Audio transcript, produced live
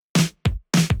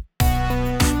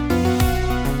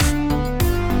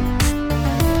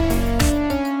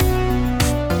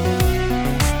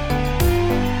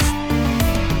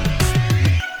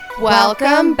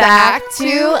Welcome back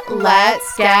to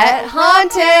Let's Get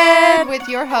Haunted with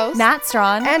your host, Nat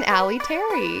Strawn and Allie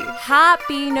Terry.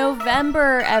 Happy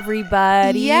November,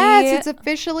 everybody. Yes, it's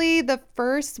officially the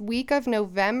first week of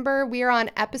November. We are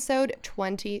on episode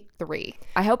 23.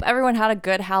 I hope everyone had a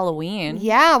good Halloween.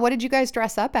 Yeah, what did you guys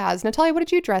dress up as? Natalia, what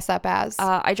did you dress up as?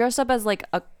 I dressed up as like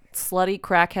a slutty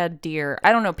crackhead deer.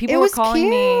 I don't know. People It were was calling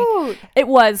cute. me. It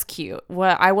was cute.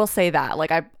 Well, I will say that.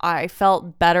 Like I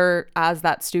felt better as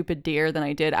that stupid deer than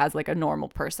I did as like a normal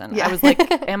person. Yeah. I was like,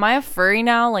 am I a furry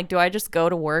now? Like, do I just go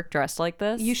to work dressed like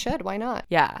this? You should. Why not?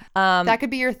 Yeah. That could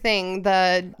be your thing.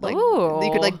 Ooh.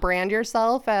 You could like brand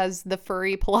yourself as the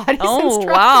furry Pilates Oh,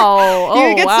 instructor. wow. You Oh,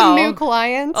 could get wow. some new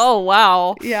clients. Oh,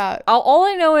 wow. Yeah. All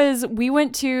I know is we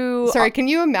went to. Sorry, can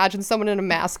you imagine someone in a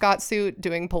mascot suit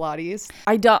doing Pilates?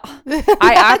 I don't.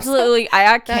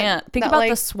 I can't. Think that, about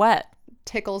like, the sweat.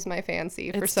 Tickles my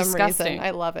fancy for It's some disgusting. reason. I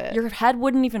love it. Your head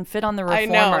wouldn't even fit on the I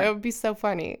reformer. know. It would be so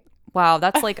funny. Wow,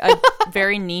 that's like a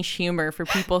very niche humor for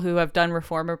people who have done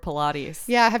reformer Pilates.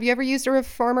 Yeah. Have you ever used a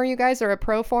reformer, you guys, or a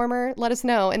proformer? Let us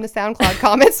know in the SoundCloud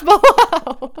comments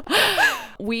below.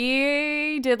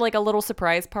 We did like a little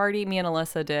surprise party. Me and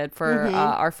Alyssa did for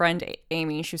our friend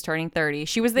Amy. She was turning 30.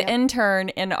 She was the intern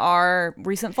in our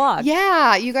recent vlog.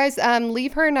 Yeah, you guys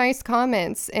leave her nice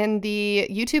comments in the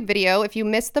YouTube video. If you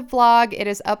missed the vlog, it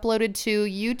is uploaded to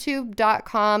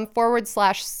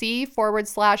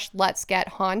youtube.com/c/let's get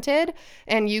haunted.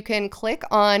 And you can click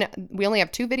on, we only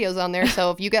have 2 videos on there.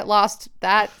 So if you get lost,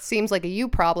 that seems like a you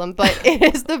problem, but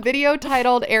it is the video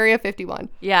titled Area 51.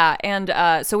 Yeah, and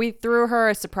so we threw her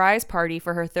a surprise party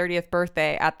for her 30th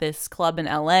birthday at this club in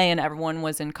LA, and everyone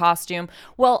was in costume.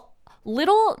 Well,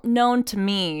 little known to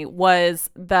me was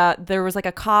that there was like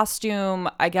a costume,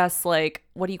 I guess, like,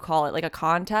 what do you call it? Like a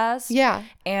contest? Yeah.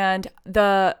 And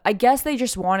I guess they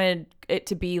just wanted it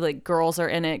to be like girls are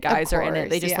in it, guys are in it.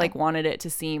 They just like wanted it to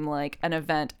seem like an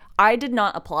event. I did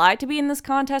not apply to be in this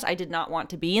contest. I did not want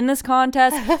to be in this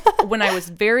contest. When I was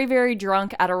very, very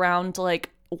drunk at around like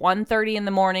 1:30 in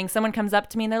the morning, someone comes up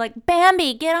to me and they're like,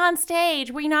 Bambi, get on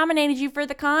stage. We nominated you for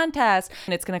the contest.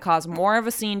 And it's going to cause more of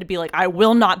a scene to be like, I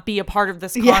will not be a part of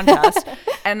this contest.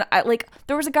 And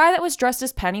there was a guy that was dressed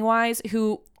as Pennywise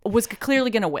who was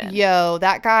clearly going to win. Yo,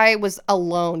 that guy was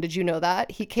alone. Did you know that?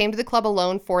 He came to the club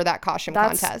alone for that costume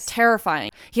contest. That's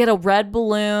terrifying. He had a red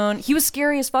balloon. He was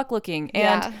scary as fuck looking.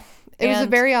 And it was a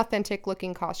very authentic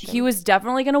looking costume. He was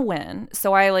definitely going to win.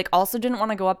 So I also didn't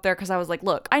want to go up there because I was like,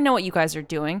 look, I know what you guys are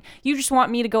doing. You just want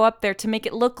me to go up there to make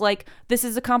it look like this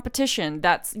is a competition.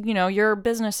 That's, your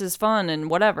business is fun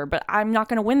and whatever. But I'm not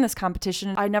going to win this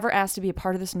competition. I never asked to be a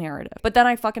part of this narrative. But then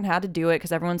I fucking had to do it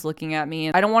because everyone's looking at me.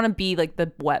 And I don't want to be like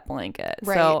the wet blanket.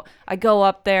 Right. So I go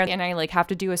up there and I like have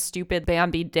to do a stupid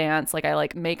Bambi dance. Like I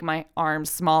like make my arms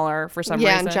smaller for some reason.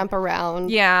 Yeah, and jump around.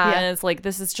 Yeah. And it's like,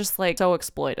 this is just like so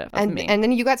exploitive of me. And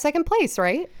then you got second place,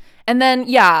 right? And then,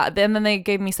 then they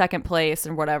gave me second place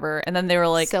and whatever. And then they were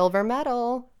like... Silver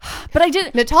medal. But I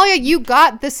did... Natalia, you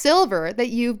got the silver that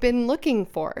you've been looking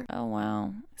for. Oh,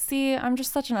 wow. See, I'm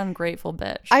just such an ungrateful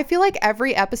bitch. I feel like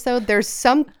every episode there's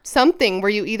something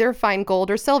where you either find gold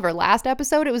or silver. Last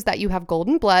episode, it was that you have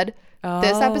golden blood. Oh.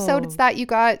 This episode, it's that you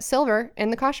got silver in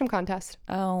the costume contest.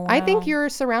 Oh, wow. I think you're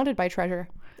surrounded by treasure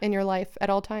in your life at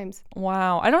all times.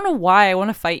 Wow. I don't know why I want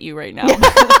to fight you right now.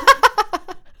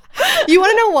 You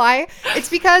want to know why? It's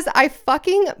because I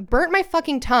fucking burnt my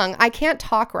fucking tongue. I can't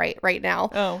talk right now.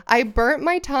 Oh. I burnt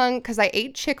my tongue because I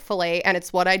ate Chick-fil-A and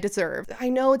it's what I deserved. I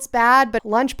know it's bad, but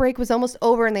lunch break was almost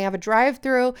over and they have a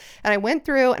drive-through. And I went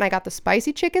through and I got the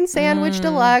spicy chicken sandwich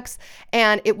deluxe.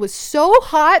 And it was so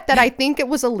hot that I think it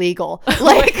was illegal.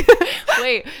 Like,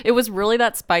 wait, it was really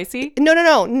that spicy?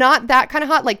 No, not that kind of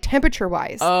hot, like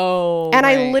temperature-wise. Oh, and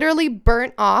right. I literally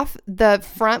burnt off the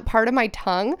front part of my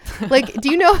tongue. Like, do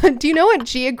you know what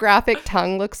geographic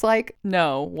tongue looks like?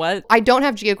 No, what? I don't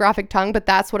have geographic tongue, but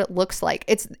that's what it looks like.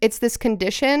 It's this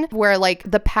condition where like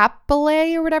the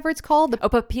papillae or whatever it's called.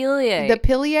 Papillae. The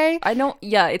pillae. I don't,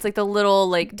 it's like the little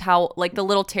like towel, like the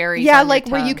little terries. Yeah, on like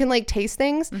your where you tongue. can like taste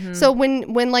things. So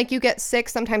when like you get sick,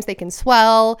 sometimes they can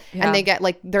swell and they get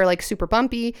like, they're like super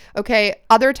bumpy. Okay.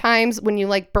 Other times when you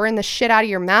like burn the shit out of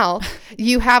your mouth,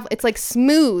 it's like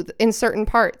smooth in certain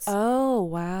parts. Oh,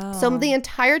 wow. So the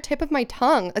entire tip of my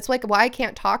tongue, it's like why I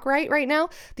can't talk right now.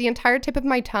 The entire tip of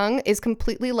my tongue is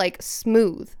completely like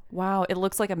smooth. Wow. It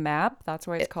looks like a map. That's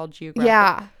why it's called geographic.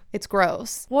 Yeah. It's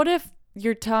gross. What if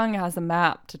your tongue has a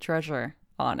map to treasure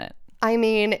on it? I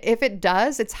mean, if it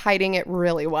does, it's hiding it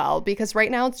really well because right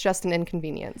now it's just an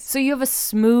inconvenience. So you have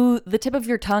the tip of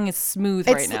your tongue is smooth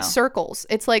right now. It's circles.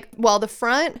 It's like, well, the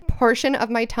front portion of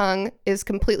my tongue is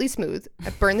completely smooth.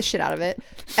 I burned the shit out of it.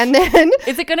 And then...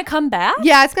 Is it going to come back?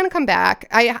 Yeah, it's going to come back.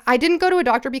 I didn't go to a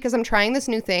doctor because I'm trying this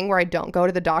new thing where I don't go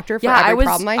to the doctor for every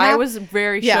problem I have. I was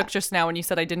very shook just now when you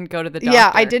said I didn't go to the doctor.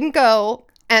 Yeah, I didn't go.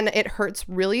 And it hurts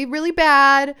really, really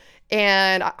bad.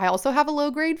 And I also have a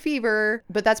low-grade fever,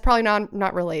 but that's probably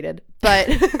not related. But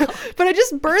but I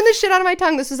just burned the shit out of my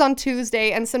tongue. This was on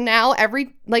Tuesday. And so now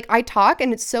I talk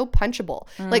and it's so punchable.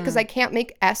 Like, because I can't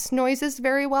make S noises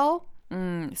very well.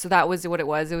 So that was what it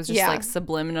was. It was just like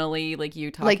subliminally, like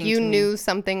you talking like you to knew me.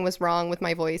 Something was wrong with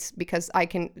my voice because I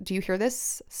can... Do you hear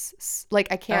this? Like,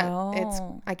 I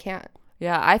can't. I can't.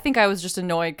 Yeah, I think I was just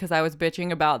annoyed because I was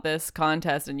bitching about this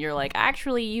contest and you're like,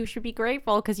 actually, you should be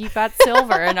grateful because you got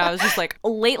silver. And I was just like,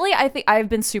 lately, I think I've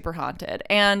been super haunted.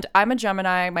 And I'm a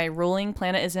Gemini. My ruling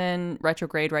planet is in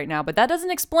retrograde right now. But that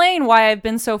doesn't explain why I've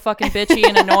been so fucking bitchy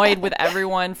and annoyed with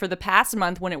everyone for the past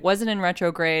month when it wasn't in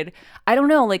retrograde. I don't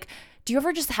know, like... Do you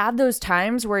ever just have those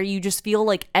times where you just feel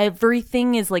like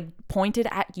everything is like pointed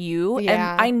at you?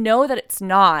 Yeah. And I know that it's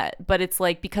not, but it's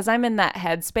like because I'm in that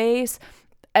headspace,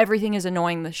 everything is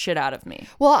annoying the shit out of me.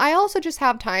 Well, I also just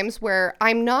have times where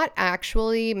I'm not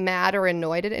actually mad or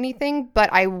annoyed at anything,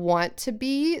 but I want to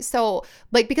be. So,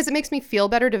 like, because it makes me feel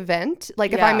better to vent,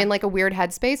 like if I'm in like a weird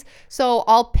headspace. So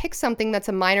I'll pick something that's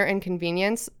a minor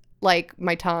inconvenience, like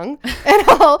my tongue,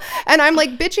 and I'm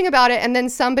like bitching about it, and then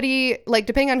somebody, like,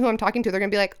 depending on who I'm talking to, they're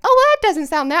gonna be like, oh, well, that doesn't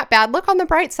sound that bad, look on the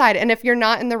bright side. And if you're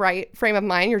not in the right frame of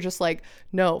mind, you're just like,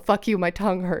 no, fuck you, my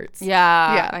tongue hurts.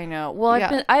 Yeah. I know.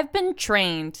 Well, I've been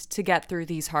trained to get through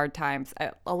these hard times.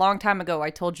 A long time ago,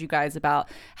 I told you guys about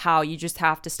how you just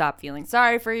have to stop feeling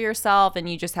sorry for yourself, and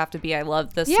you just have to be, I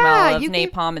love the smell of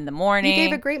napalm in the morning. You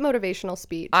gave a great motivational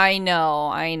speech. I know.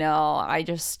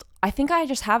 I think I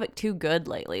just have it too good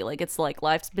lately. Like, it's like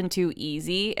life's been too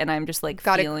easy and I'm just like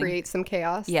Gotta create some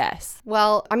chaos. Yes.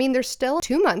 Well, I mean, there's still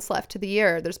 2 months left to the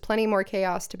year. There's plenty more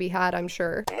chaos to be had, I'm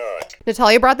sure.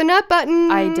 Natalia brought the nut button.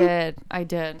 I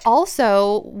did.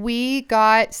 Also, we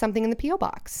got something in the P.O.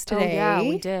 box today. Oh, yeah,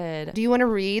 we did. Do you want to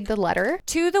read the letter?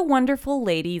 To the wonderful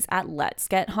ladies at Let's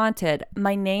Get Haunted.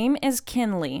 My name is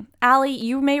Kinley. Allie,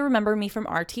 you may remember me from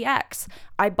RTX.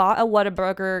 I bought a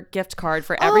Whataburger gift card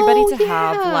for everybody to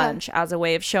have lunch as a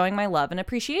way of showing my love and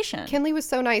appreciation. Kinley was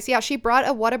so nice. Yeah, she brought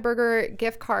a Whataburger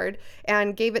gift card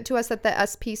and gave it to us at the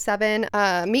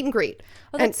SP7 meet and greet.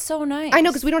 Oh, that's so nice. I know,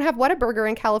 because we don't have Whataburger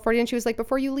in California, and she was like,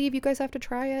 before you leave, you guys have to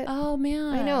try it. Oh,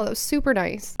 man. I know. That was super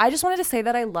nice. I just wanted to say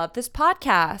that I love this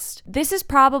podcast. This is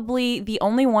probably the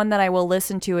only one that I will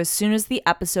listen to as soon as the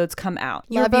episodes come out.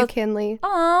 Love you, Kinley.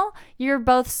 Aw, you're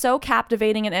both so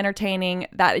captivating and entertaining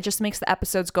that it just makes the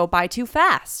episodes go by too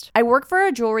fast. I work for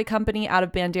a jewelry company out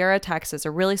of Bandera, Texas,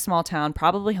 a really small town,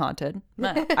 probably haunted.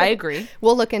 I agree.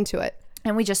 We'll look into it.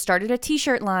 And we just started a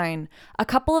t-shirt line. A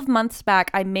couple of months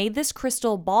back, I made this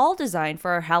crystal ball design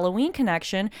for our Halloween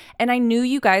connection, and I knew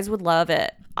you guys would love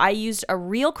it. I used a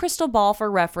real crystal ball for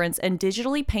reference and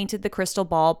digitally painted the crystal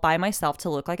ball by myself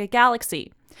to look like a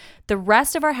galaxy. The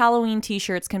rest of our Halloween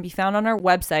t-shirts can be found on our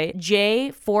website,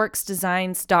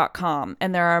 jforksdesigns.com,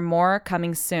 and there are more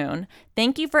coming soon.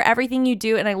 Thank you for everything you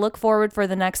do, and I look forward for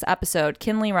the next episode.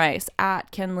 Kinley Rice,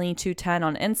 at Kinley210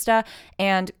 on Insta,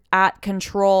 and at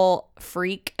Control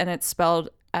Freak, and it's spelled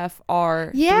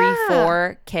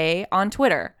FR34K on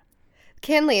Twitter.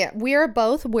 Kinley, we are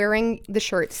both wearing the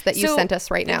shirts that you sent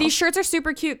us right now. These shirts are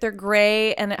super cute. They're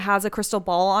gray and it has a crystal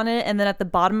ball on it. And then at the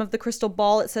bottom of the crystal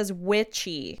ball, it says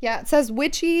witchy. Yeah, it says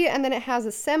witchy and then it has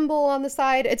a symbol on the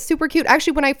side. It's super cute.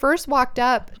 Actually, when I first walked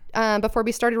up before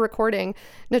we started recording,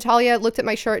 Natalia looked at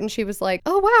my shirt and she was like,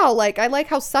 oh, wow, like I like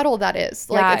how subtle that is.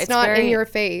 Like yeah, it's not in your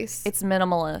face. It's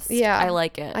minimalist. Yeah. I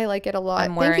like it. I like it a lot.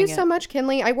 Thank you so much,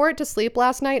 Kinley. I wore it to sleep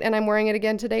last night and I'm wearing it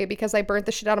again today because I burnt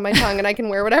the shit out of my tongue and I can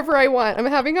wear whatever I want. I'm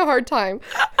having a hard time.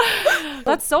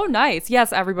 That's so nice.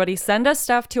 Yes, everybody, send us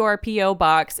stuff to our P.O.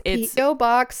 box. It's P.O.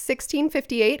 Box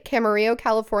 1658, Camarillo,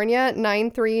 California,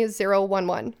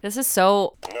 93011. This is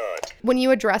so... When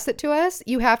you address it to us,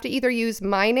 you have to either use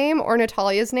my name or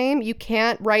Natalia's name. You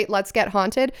can't write Let's Get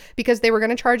Haunted because they were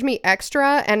going to charge me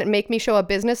extra and make me show a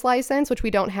business license, which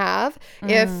we don't have,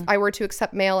 if I were to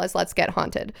accept mail as Let's Get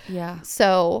Haunted. Yeah.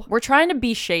 So we're trying to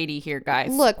be shady here,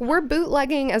 guys. Look, we're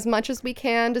bootlegging as much as we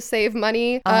can to save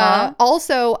money.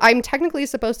 Also, I'm technically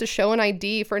supposed to show an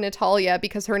ID for Natalia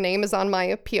because her name is on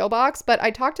my P.O. box, but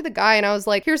I talked to the guy and I was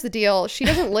like, here's the deal. She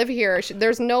doesn't live here.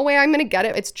 There's no way I'm going to get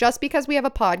it. It's just because we have a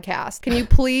podcast. podcast. Can you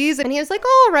please? And he was like,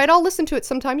 oh, all right, I'll listen to it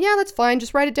sometime. Yeah, that's fine.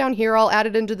 Just write it down here. I'll add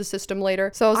it into the system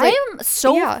later. So I was like, I am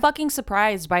so fucking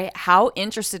surprised by how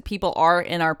interested people are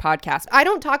in our podcast. I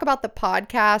don't talk about the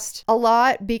podcast a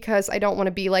lot because I don't want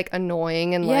to be like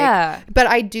annoying and but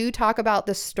I do talk about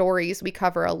the stories we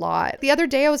cover a lot. The other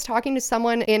day I was talking to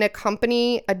someone in a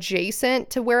company adjacent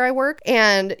to where I work,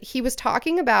 and he was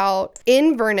talking about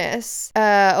Inverness.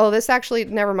 This actually,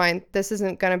 never mind. This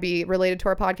isn't going to be related to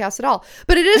our podcast at all,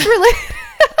 but it is related.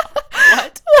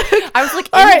 What? I was like,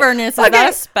 Inverness, is that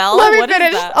a spell? Let me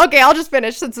finish. Okay, I'll just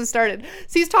finish since it started.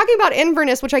 So he's talking about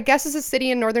Inverness, which I guess is a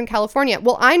city in Northern California.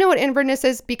 Well, I know what Inverness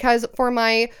is because for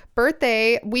my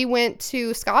birthday, we went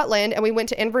to Scotland and we went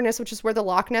to Inverness, which is where the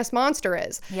Loch Ness Monster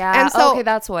is. Yeah. And so, okay,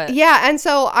 that's what. Yeah, and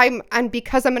so I'm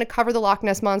because I'm going to cover the Loch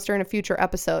Ness Monster in a future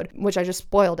episode, which I just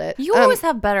spoiled it. You always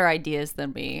have better ideas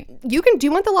than me. Do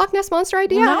you want the Loch Ness Monster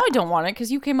idea? No, I don't want it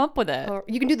because you came up with it.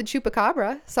 You can do the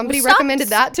Chupacabra. Somebody recommended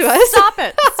that to us. Stop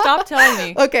it. Stop telling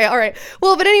me. Okay, all right.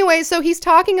 Well, but anyway, so he's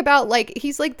talking about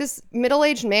he's like this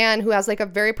middle-aged man who has like a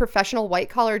very professional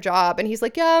white-collar job, and he's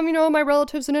like, yeah, my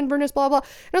relatives in Inverness, blah, blah.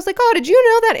 And I was like, oh, did you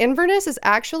know that Inverness is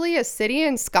actually a city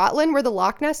in Scotland where the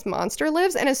Loch Ness Monster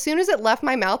lives? And as soon as it left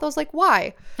my mouth, I was like,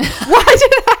 why? Why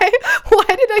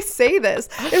did I say this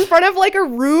in front of like a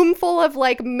room full of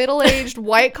like middle-aged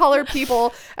white-collar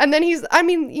people? And then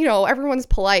everyone's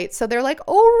polite, so they're like,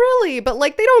 oh, really? But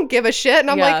like they don't give a shit. And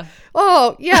I'm like,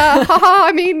 oh, yeah,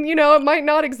 haha. It might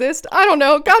not exist. I don't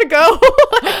know. Gotta go.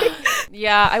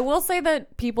 Yeah, I will say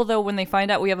that people, though, when they find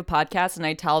out we have a podcast and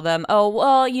I tell them, oh,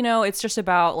 well, it's just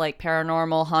about like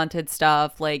paranormal haunted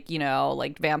stuff, like,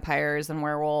 like vampires and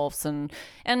werewolves and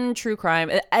true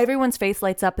crime, everyone's face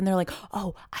lights up and they're like,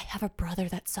 oh, I have a brother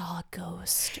that saw a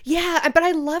ghost. Yeah, but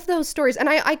I love those stories. And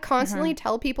I constantly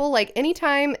tell people, like,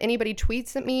 anytime anybody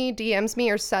tweets at me, DMs me,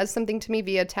 or says something to me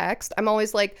via text, I'm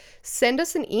always like, send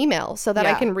us an email so that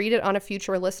I can read it on a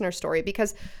future listener story,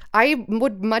 because I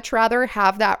would much rather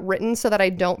have that written so that I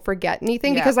don't forget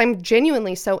anything, because I'm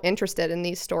genuinely so interested in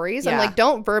these stories. I'm like,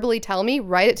 don't verbally tell me,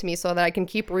 write it to me so that I can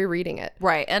keep rereading it.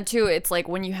 Right. And two, it's like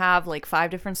when you have like 5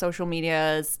 different social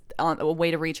medias on a way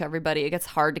to reach everybody, it gets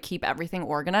hard to keep everything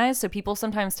organized. So people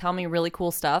sometimes tell me really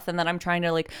cool stuff, and then I'm trying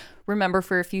to like remember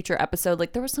for a future episode,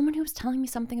 like there was someone who was telling me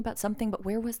something about something, but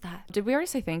where was that? Did we already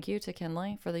say thank you to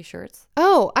Kinley for these shirts?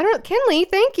 Oh, I don't know. Kinley,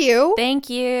 thank you. Thank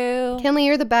you. Kinley,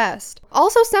 you're the best.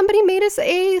 Also, somebody made us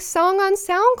a song on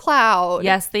SoundCloud.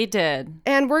 Yes, they did.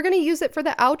 And we're going to use it for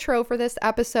the outro for this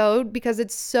episode because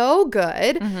it's so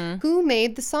good. Mm-hmm. Who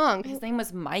made the song? His name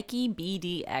was Mikey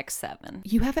BDX7.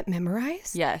 You have it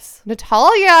memorized? Yes.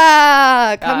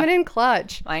 Natalia, coming in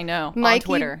clutch. I know. Mikey on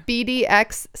Twitter.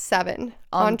 BDX7.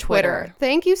 On Twitter.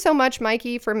 Thank you so much,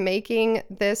 Mikey, for making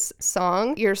this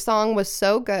song. Your song was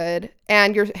so good.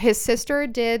 And his sister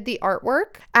did the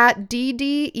artwork at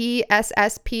DDESSPAIR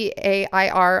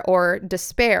or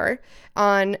Despair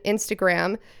on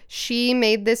Instagram. She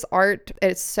made this art.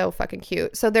 It's so fucking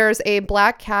cute. So there's a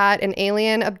black cat, an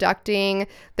alien abducting.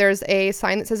 There's a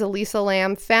sign that says Elisa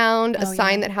Lam found, a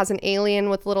sign that has an alien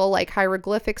with little like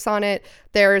hieroglyphics on it.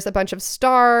 There's a bunch of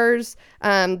stars.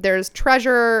 There's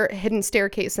treasure, hidden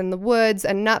staircase in the woods,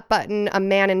 a nut button, a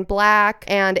man in black,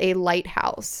 and a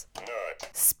lighthouse.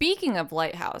 Speaking of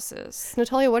lighthouses,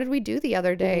 Natalia, what did we do the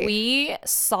other day? We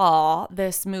saw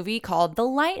this movie called The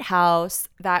Lighthouse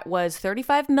that was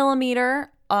 35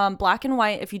 millimeter, black and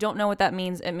white. If you don't know what that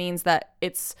means, it means that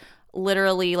it's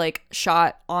literally like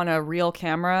shot on a real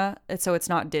camera, so it's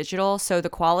not digital. So the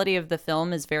quality of the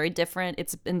film is very different.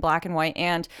 It's in black and white,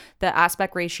 and the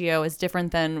aspect ratio is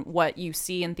different than what you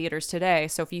see in theaters today.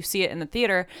 So if you see it in the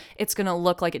theater, it's going to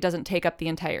look like it doesn't take up the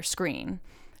entire screen.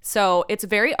 So it's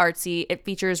very artsy. It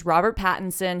features Robert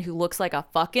Pattinson, who looks like a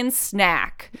fucking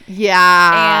snack.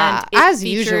 Yeah. And as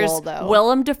usual, though.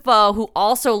 Willem Dafoe, who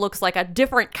also looks like a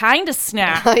different kind of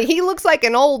snack. He looks like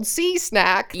an old sea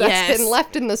snack that's been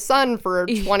left in the sun for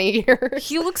 20 years.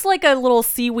 He looks like a little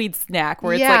seaweed snack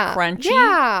where it's like crunchy.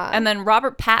 Yeah. And then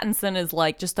Robert Pattinson is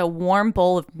like just a warm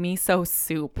bowl of miso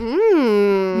soup.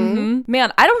 Mm-hmm.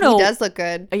 Man, I don't know. He does look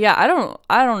good. Yeah, I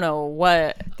don't know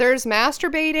what. There's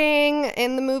masturbating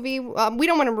in the movie. We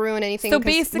don't want to ruin anything. So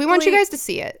basically, we want you guys to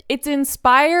see it. It's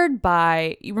inspired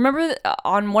by, you remember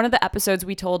on one of the episodes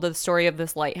we told the story of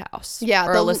this lighthouse?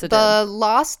 Yeah, the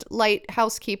Lost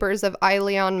Lighthouse Keepers of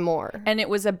Eilean Mor. And it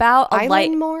was about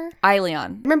Eilean Mor?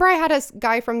 Eilean. Remember I had a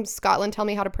guy from Scotland tell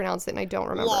me how to pronounce it and I don't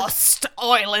remember. Lost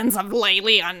Islands of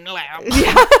Eilean.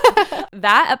 Yeah.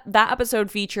 That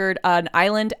episode featured an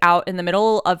island out in the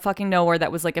middle of fucking nowhere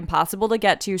that was like impossible to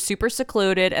get to, super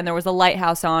secluded, and there was a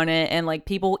lighthouse on it, and like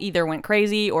people people either went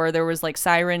crazy or there was like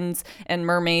sirens and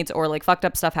mermaids or like fucked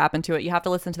up stuff happened to it. You have to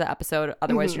listen to the episode,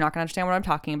 otherwise you're not gonna understand what I'm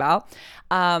talking about.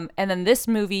 And then this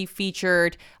movie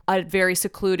featured a very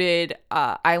secluded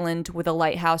island with a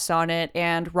lighthouse on it,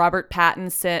 and Robert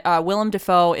Pattinson, Willem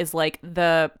Dafoe is like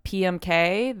the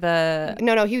PMK.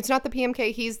 No, he's not the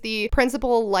PMK. He's the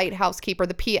principal lighthouse keeper,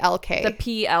 the PLK. The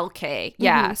PLK,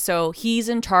 yeah. So he's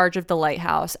in charge of the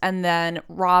lighthouse, and then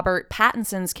Robert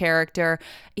Pattinson's character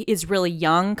is really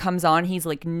young. Comes on, he's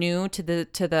like new to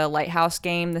the lighthouse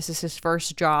game. This is his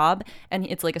first job, and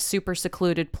it's like a super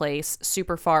secluded place,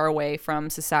 super far away from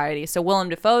society. So Willem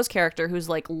Dafoe's character, who's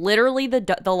like literally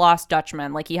the Lost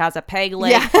Dutchman, like he has a peg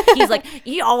leg. Yeah. He's like,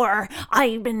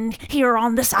 I've been here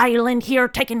on this island here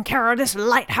taking care of this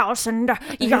lighthouse, and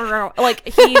like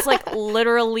he's like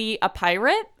literally a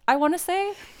pirate, I want to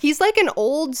say. He's like an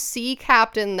old sea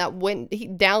captain that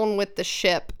went down with the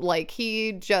ship, like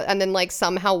and then like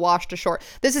somehow washed ashore.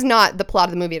 This is not the plot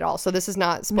of the movie at all, so this is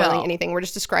not spoiling anything. We're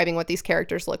just describing what these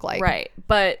characters look like. Right,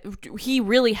 but he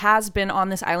really has been on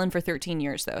this island for 13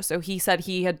 years though. So he said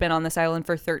he had been on this island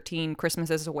for 13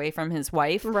 Christmases away from his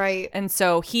wife. Right. And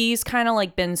so he's kind of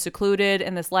like been secluded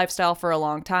in this lifestyle for a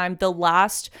long time.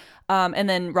 And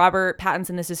then Robert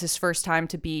Pattinson, this is his first time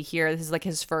to be here. This is like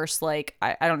his first, like,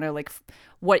 I don't know, like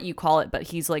what you call it, but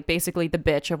he's like basically the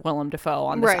bitch of Willem Dafoe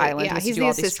on this island. Yeah, he's the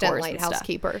assistant lighthouse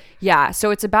keeper. Yeah,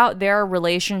 so it's about their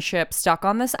relationship stuck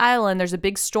on this island. There's a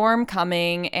big storm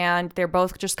coming, and they're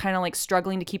both just kind of like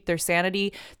struggling to keep their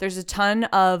sanity. There's a ton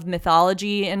of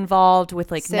mythology involved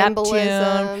with like symbolism.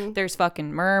 Neptune. There's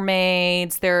fucking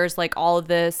mermaids. There's like all of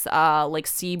this like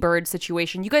seabird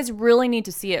situation. You guys really need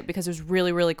to see it because it was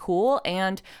really, really cool,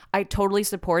 and I totally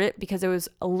support it because it was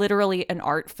literally an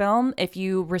art film. If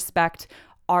you respect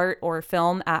art or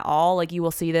film at all, like you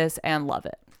will see this and love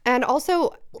it. And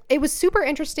also, it was super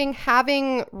interesting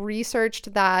having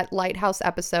researched that lighthouse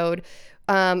episode.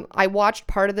 I watched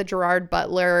part of the Gerard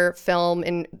Butler film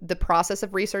in the process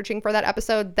of researching for that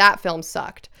episode. That film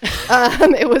sucked.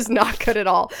 It was not good at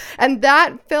all. And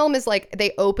that film is like,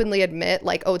 they openly admit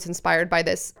like, oh, it's inspired by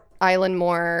this Island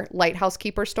Moore lighthouse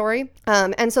keeper story.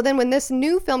 And so then when this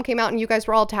new film came out and you guys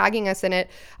were all tagging us in it,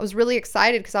 I was really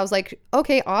excited because I was like,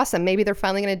 okay, awesome. Maybe they're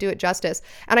finally going to do it justice.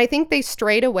 And I think they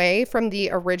strayed away from the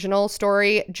original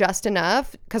story just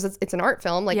enough because it's an art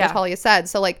film, like Natalia said.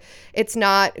 So like, it's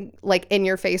not like in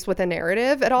your face with a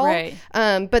narrative at all. Right.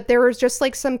 But there was just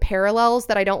like some parallels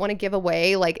that I don't want to give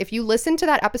away. Like if you listened to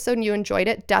that episode and you enjoyed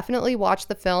it, definitely watch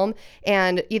the film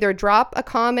and either drop a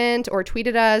comment or tweet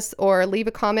at us or leave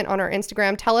a comment on our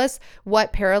Instagram. Tell us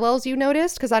what parallels you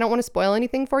noticed because I don't want to spoil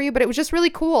anything for you, but it was just really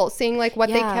cool seeing like what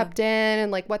they kept in and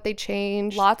like what they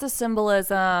changed. Lots of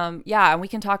symbolism. Yeah, and we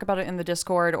can talk about it in the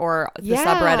Discord or the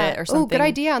subreddit or something. Oh, good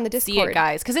idea on the Discord. See it,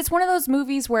 guys, because it's one of those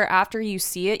movies where after you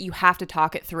see it, you have to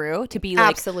talk it through to be like,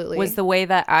 absolutely, was the way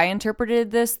that I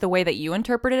interpreted this the way that you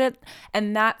interpreted it?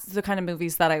 And that's the kind of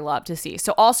movies that I love to see.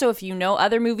 So also, if you know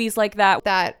other movies like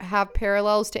that have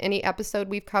parallels to any episode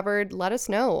we've covered, let us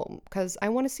know because I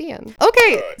want to see them.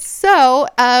 Okay, so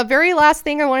very last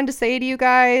thing I wanted to say to you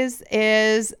guys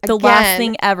is the last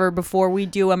thing ever before we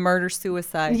do a murder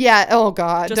suicide. Yeah. Oh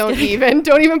God. Don't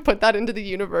even put that into the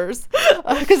universe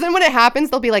because then when it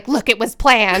happens, they'll be like, look, it was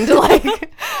planned.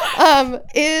 Like,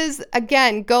 is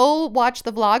again, go watch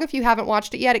the vlog if you haven't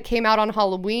watched it yet. It came out on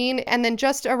Halloween, and then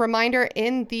just a reminder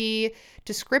in the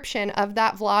description of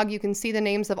that vlog, you can see the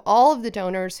names of all of the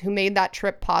donors who made that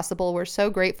trip possible. We're so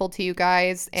grateful to you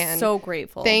guys, and so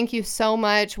grateful. Thank you so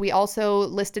much. We also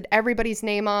listed everybody's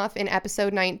name off in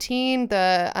episode 19,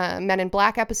 the Men in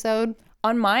Black episode.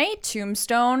 On my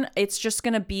tombstone, it's just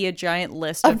going to be a giant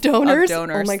list of donors.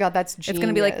 Oh my God, that's genius. It's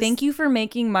going to be like, thank you for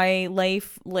making my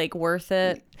life like worth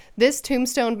it. This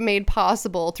tombstone made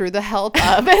possible through the help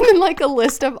of, and then like a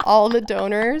list of all the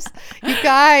donors. You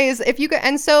guys, if you could,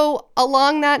 and so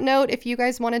along that note, if you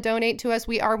guys want to donate to us,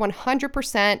 we are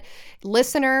 100%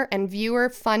 listener and viewer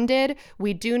funded.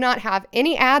 We do not have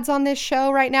any ads on this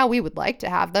show right now. We would like to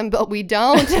have them, but we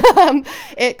don't.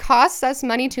 It costs us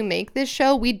money to make this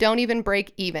show. We don't even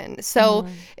break even. So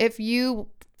if you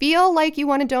feel like you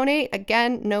want to donate,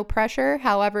 again, no pressure.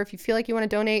 However, if you feel like you want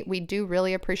to donate, we do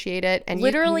really appreciate it. And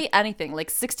literally anything,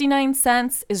 like 69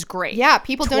 cents is great. Yeah,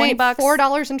 people donate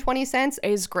 $4.20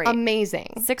 is great.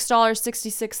 Amazing.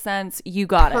 $6.66, you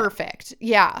got Perfect.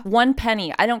 Yeah. 1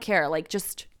 penny, I don't care. Like,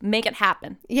 just make it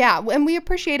happen. Yeah, and we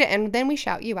appreciate it, and then we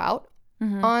shout you out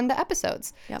on the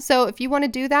episodes. Yep. So if you want to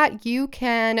do that, you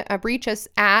can reach us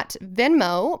at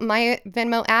Venmo. My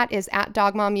Venmo is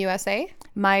 @DogMomUSA.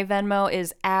 My Venmo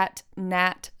is at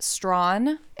Nat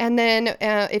Strawn. And then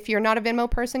if you're not a Venmo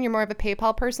person, you're more of a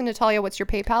PayPal person. Natalia, what's your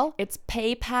PayPal? It's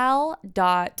paypal.me/Nat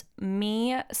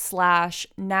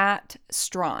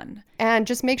Strawn. And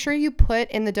just make sure you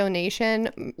put in the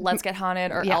donation Let's Get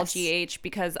Haunted or Yes. LGH,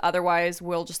 because otherwise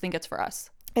we'll just think it's for us.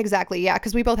 Exactly. Yeah.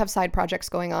 Because we both have side projects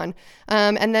going on.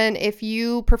 And then if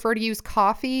you prefer to use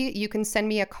coffee, you can send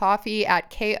me a coffee at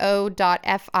ko.fi/Dogmom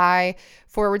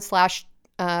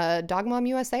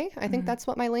USA. I think that's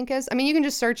what my link is. I mean, you can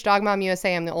just search Dogmom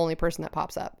USA. I'm the only person that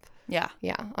pops up. Yeah.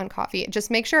 Yeah. On coffee.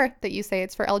 Just make sure that you say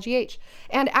it's for LGH.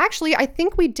 And actually, I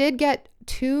think we did get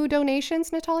 2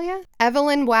 donations, Natalia.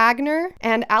 Evelyn Wagner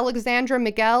and Alexandra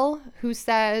Miguel, who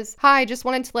says, "Hi, just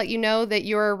wanted to let you know that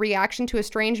your reaction to a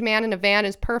strange man in a van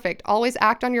is perfect. Always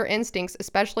act on your instincts,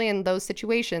 especially in those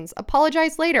situations.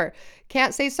 Apologize later.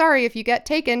 Can't say sorry if you get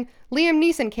taken. Liam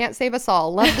Neeson can't save us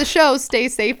all. Love the show. Stay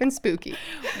safe and spooky."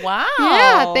 Wow.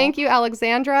 Yeah, thank you,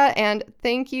 Alexandra, and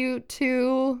thank you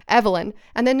to Evelyn.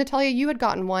 And then, Natalia, you had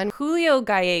gotten one. Julio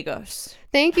Gallegos.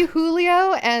 Thank you,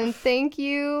 Julio, and thank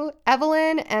you,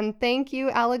 Evelyn, and thank you,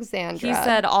 Alexandra. He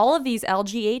said, all of these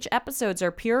LGH episodes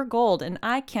are pure gold, and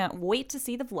I can't wait to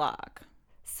see the vlog.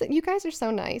 So, you guys are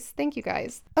so nice. Thank you,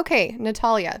 guys. Okay,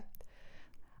 Natalia.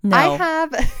 No. I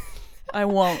have... I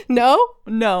won't. No?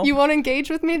 No. You won't engage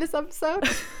with me this episode?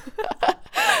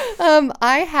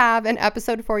 I have an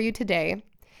episode for you today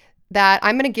that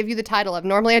I'm going to give you the title of.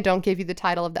 Normally, I don't give you the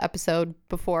title of the episode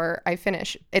before I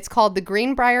finish. It's called The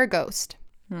Greenbrier Ghost.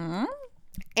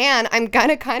 And I'm going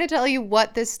to kind of tell you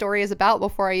what this story is about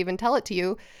before I even tell it to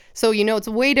you. So you know it's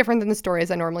way different than the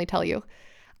stories I normally tell you.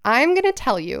 I'm going to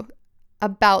tell you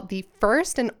about the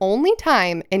first and only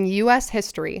time in U.S.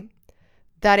 history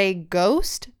that a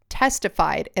ghost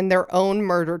testified in their own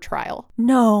murder trial.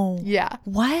 No. Yeah.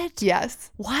 What?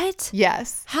 Yes. What?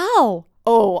 Yes. How?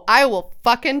 Oh, I will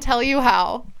fucking tell you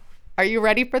how. Are you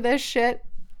ready for this shit?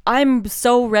 I'm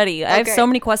so ready. I have Okay. so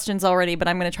many questions already, but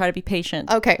I'm going to try to be patient.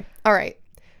 Okay. All right.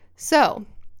 So,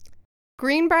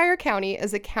 Greenbrier County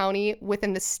is a county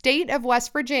within the state of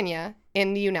West Virginia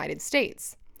in the United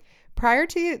States. Prior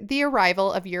to the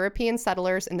arrival of European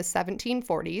settlers in the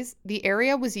 1740s, the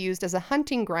area was used as a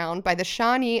hunting ground by the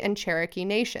Shawnee and Cherokee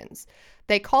nations.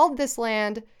 They called this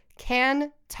land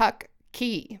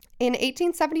Kan-tuck-kee. In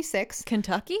 1876,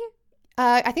 Kentucky?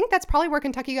 I think that's probably where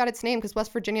Kentucky got its name because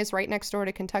West Virginia is right next door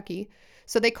to Kentucky.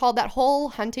 So they called that whole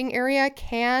hunting area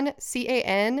Can-Tuc-Kee.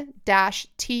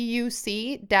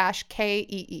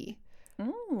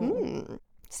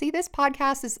 See, this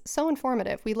podcast is so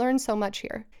informative. We learn so much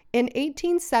here. In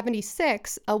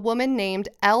 1876, a woman named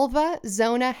Elva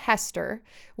Zona Hester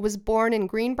was born in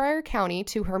Greenbrier County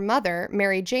to her mother,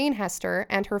 Mary Jane Hester,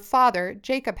 and her father,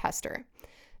 Jacob Hester.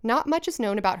 Not much is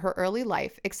known about her early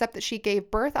life, except that she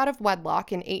gave birth out of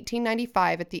wedlock in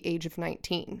 1895 at the age of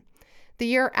 19. The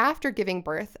year after giving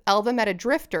birth, Elva met a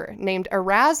drifter named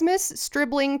Erasmus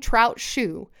Stribling Trout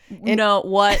Shoe. No,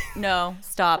 what? No,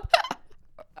 stop.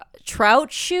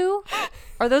 Trout shoe?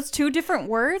 Are those 2 different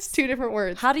words? 2 different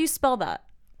words. How do you spell that?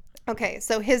 Okay,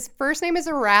 so his first name is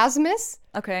Erasmus.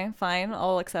 Okay, fine.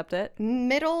 I'll accept it.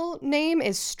 Middle name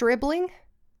is Stribling.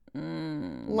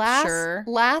 Sure.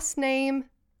 Last name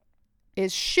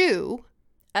is Shoe.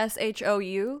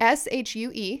 S-H-O-U?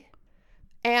 S-H-U-E.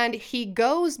 And he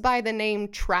goes by the name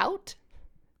Trout.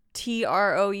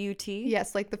 T-R-O-U-T?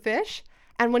 Yes, like the fish.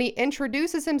 And when he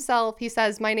introduces himself, he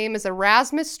says, "My name is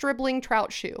Erasmus Stribling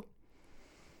Trout Shoe."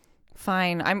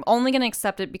 Fine. I'm only going to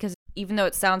accept it because even though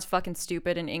it sounds fucking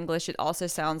stupid in English, it also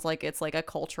sounds like it's like a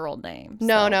cultural name.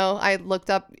 No, I looked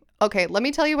up. Okay, let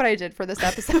me tell you what I did for this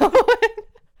episode.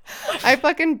 I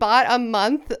fucking bought a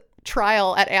month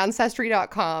trial at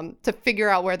Ancestry.com to figure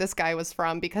out where this guy was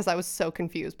from because I was so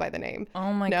confused by the name.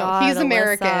 Oh my God, he's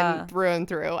American Alyssa. through and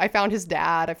through. I found his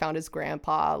dad. I found his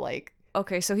grandpa. Like,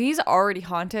 Okay, so he's already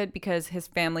haunted because his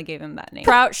family gave him that name.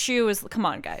 Trout shoe is, come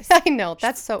on, guys. I know,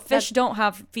 that's so... Fish don't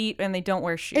have feet and they don't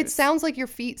wear shoes. It sounds like your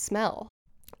feet smell.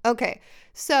 Okay,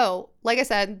 so, like I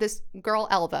said, this girl,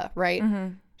 Elva, right?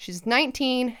 Mm-hmm. She's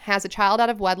 19, has a child out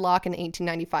of wedlock in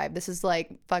 1895. This is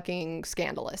like fucking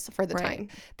scandalous for the time.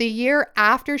 The year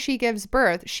after she gives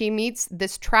birth, she meets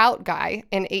this Trout guy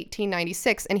in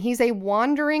 1896, and he's a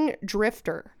wandering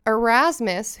drifter.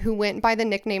 Erasmus, who went by the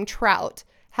nickname Trout,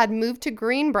 had moved to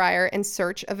Greenbrier in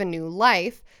search of a new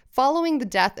life, following the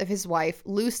death of his wife,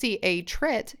 Lucy A.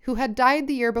 Tritt, who had died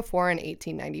the year before in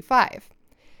 1895.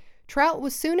 Trout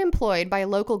was soon employed by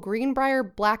local Greenbrier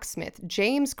blacksmith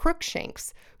James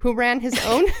Crookshanks, who ran his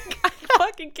own... I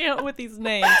fucking can't with these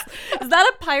names. Is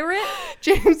that a pirate?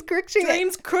 James Crookshanks.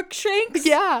 James Crookshanks?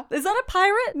 Yeah. Is that a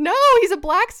pirate? No, he's a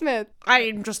blacksmith.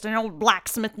 I'm just an old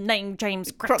blacksmith named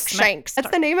James Crookshanks.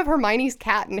 That's the name of Hermione's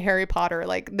cat in Harry Potter.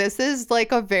 Like, this is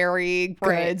like a very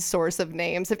good source of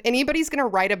names. If anybody's going to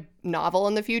write a novel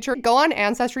in the future, go on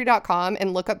Ancestry.com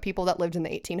and look up people that lived in the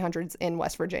 1800s in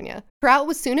West Virginia. Trout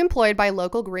was soon employed by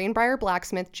local Greenbrier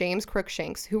blacksmith James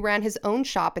Crookshanks, who ran his own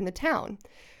shop in the town.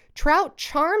 Trout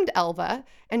charmed Elva,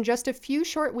 and just a few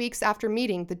short weeks after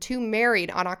meeting, the two married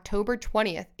on October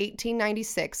 20th,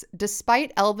 1896,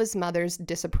 despite Elva's mother's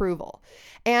disapproval.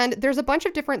 And there's a bunch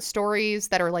of different stories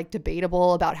that are like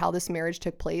debatable about how this marriage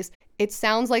took place. It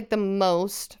sounds like the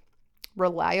most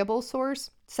reliable source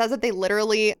says that they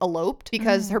literally eloped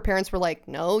because her parents were like,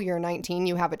 no, you're 19,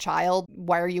 you have a child.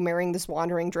 Why are you marrying this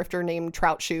wandering drifter named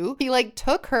Trout Shue? He like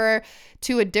took her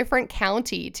to a different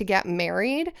county to get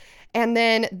married. And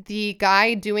then the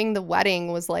guy doing the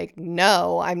wedding was like,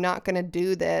 no, I'm not going to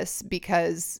do this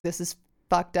because this is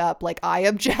fucked up. Like, I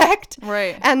object.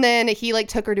 Right. And then he like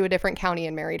took her to a different county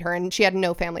and married her, and she had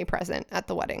no family present at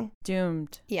the wedding.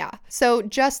 Doomed. Yeah. So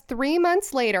just 3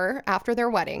 months later, after their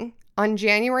wedding, on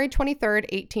January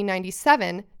 23rd,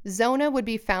 1897, Zona would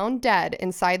be found dead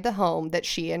inside the home that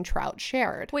she and Trout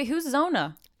shared. Wait, who's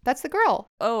Zona? That's the girl.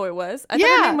 Oh, it was? I thought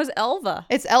her name was Elva.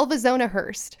 It's Elva Zona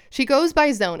Hurst. She goes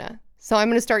by Zona. So I'm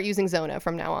going to start using Zona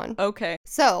from now on. Okay.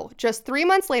 So just 3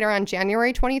 months later, on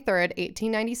January 23rd,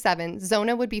 1897,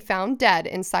 Zona would be found dead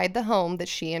inside the home that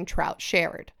she and Trout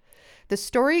shared. The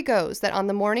story goes that on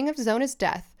the morning of Zona's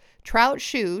death, Trout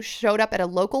Shue showed up at a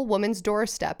local woman's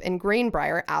doorstep in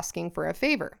Greenbrier asking for a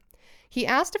favor. He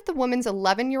asked if the woman's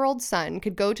 11-year-old son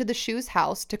could go to the Shue's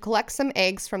house to collect some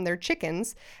eggs from their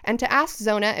chickens and to ask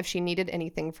Zona if she needed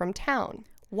anything from town.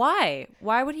 Why?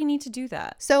 Why would he need to do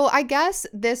that? So I guess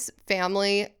this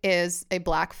family is a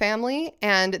black family,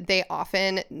 and they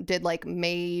often did like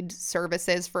maid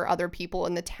services for other people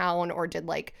in the town, or did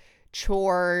like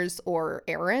chores or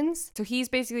errands. So he's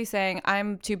basically saying,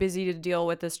 I'm too busy to deal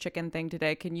with this chicken thing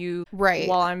today. Can you, right,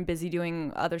 while I'm busy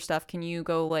doing other stuff, can you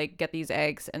go like get these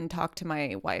eggs and talk to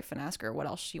my wife and ask her what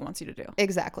else she wants you to do?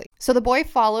 Exactly. So the boy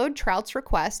followed Trout's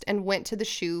request and went to the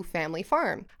Shue family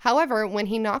farm. However, when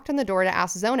he knocked on the door to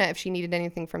ask Zona if she needed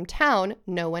anything from town,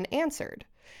 no one answered.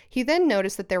 He then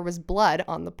noticed that there was blood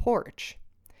on the porch.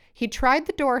 He tried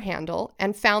the door handle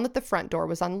and found that the front door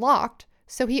was unlocked,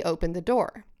 so he opened the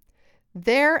door.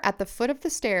 There, at the foot of the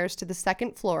stairs to the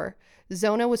second floor,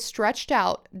 Zona was stretched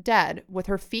out, dead, with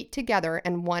her feet together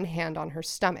and one hand on her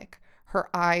stomach. Her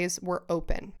eyes were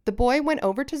open. The boy went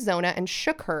over to Zona and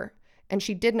shook her, and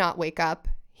she did not wake up.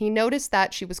 He noticed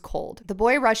that she was cold. The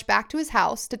boy rushed back to his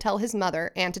house to tell his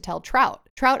mother and to tell Trout.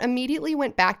 Trout immediately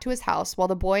went back to his house while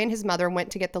the boy and his mother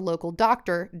went to get the local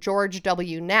doctor, George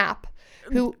W. Knapp,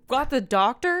 who got the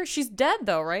doctor? She's dead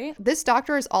though, right? This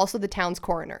doctor is also the town's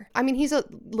coroner. I mean, he's a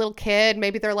little kid.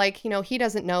 Maybe they're like, you know, he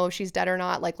doesn't know if she's dead or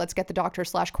not. Like, let's get the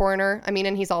doctor/coroner. I mean,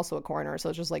 and he's also a coroner, so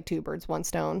it's just like two birds, one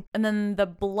stone. And then the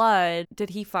blood, did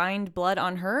he find blood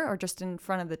on her or just in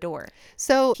front of the door?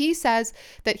 So he says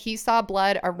that he saw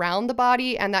blood around the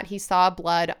body and that he saw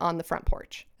blood on the front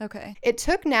porch. Okay. It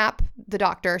took Knapp, the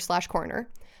doctor/coroner,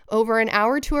 over an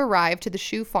hour to arrive to the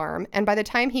Shue farm, and by the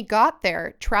time he got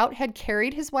there, Trout had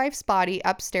carried his wife's body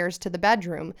upstairs to the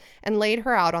bedroom and laid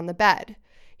her out on the bed.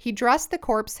 He dressed the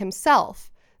corpse himself.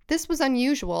 This was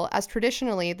unusual, as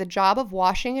traditionally the job of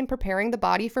washing and preparing the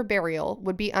body for burial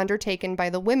would be undertaken by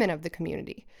the women of the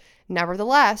community.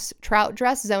 Nevertheless, Trout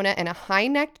dressed Zona in a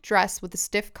high-necked dress with a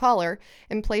stiff collar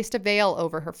and placed a veil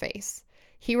over her face.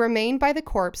 He remained by the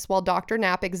corpse while Dr.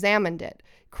 Knapp examined it,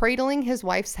 cradling his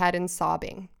wife's head and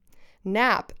sobbing.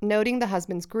 Knapp, noting the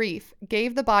husband's grief,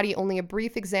 gave the body only a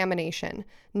brief examination,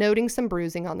 noting some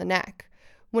bruising on the neck.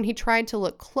 When he tried to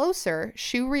look closer,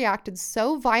 Shue reacted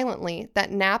so violently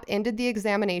that Knapp ended the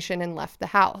examination and left the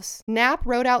house. Knapp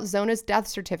wrote out Zona's death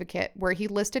certificate, where he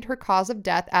listed her cause of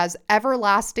death as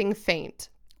everlasting faint.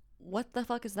 What the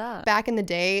fuck is that? Back in the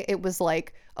day, it was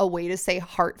like a way to say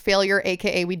heart failure,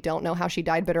 aka we don't know how she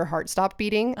died, but her heart stopped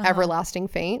beating, everlasting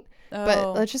faint.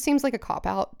 But that just seems like a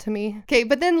cop-out to me. Okay,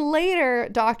 but then later,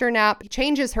 Dr. Knapp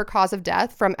changes her cause of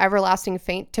death from everlasting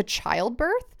faint to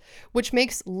childbirth, which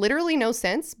makes literally no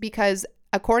sense because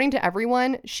according to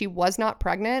everyone, she was not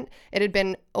pregnant. It had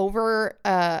been over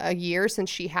a year since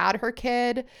she had her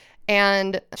kid,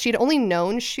 and she'd only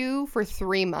known Shue for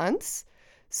 3 months.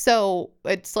 So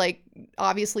it's like,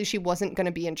 obviously she wasn't going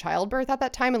to be in childbirth at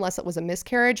that time unless it was a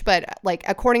miscarriage. But like,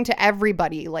 according to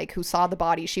everybody like who saw the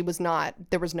body,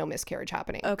 there was no miscarriage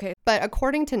happening. Okay. But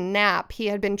according to Knapp, he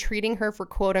had been treating her for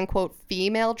quote unquote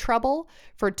female trouble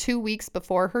for 2 weeks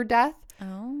before her death.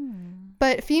 Oh.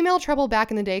 But female trouble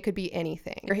back in the day could be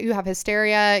anything. You have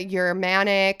hysteria, you're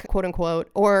manic, quote unquote,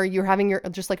 or you're having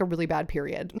just like a really bad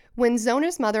period. When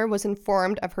Zona's mother was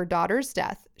informed of her daughter's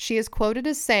death, she is quoted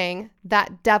as saying,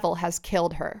 "That devil has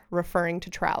killed her," referring to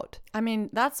Trout. I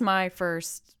mean, that's my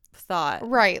first thought.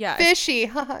 Right. Yeah. Fishy.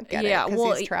 Get yeah. it?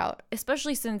 Well, he's Trout.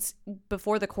 Especially since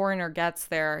before the coroner gets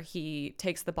there, he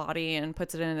takes the body and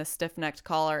puts it in a stiff-necked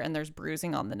collar, and there's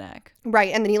bruising on the neck.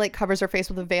 Right. And then he like covers her face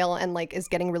with a veil and like is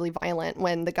getting really violent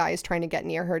when the guy is trying to get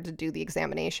near her to do the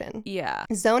examination. Yeah.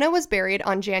 Zona was buried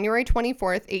on January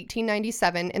 24th,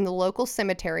 1897 in the local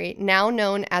cemetery, now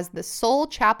known as the Soul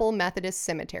Chapel Methodist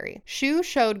Cemetery. Shue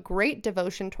showed great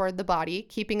devotion toward the body,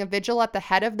 keeping a vigil at the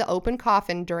head of the open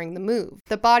coffin during the move.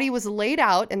 The body was laid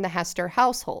out in the Hester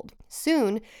household.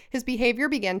 Soon, his behavior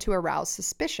began to arouse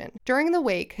suspicion. During the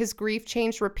wake, his grief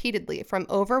changed repeatedly from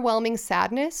overwhelming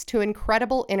sadness to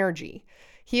incredible energy.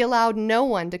 He allowed no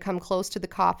one to come close to the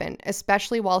coffin,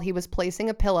 especially while he was placing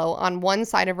a pillow on one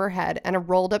side of her head and a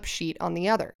rolled-up sheet on the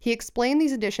other. He explained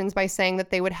these additions by saying that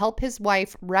they would help his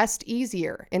wife rest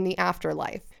easier in the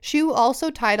afterlife. Shue also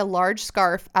tied a large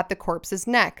scarf at the corpse's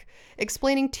neck,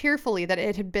 explaining tearfully that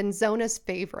it had been Zona's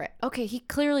favorite. Okay, he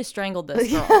clearly strangled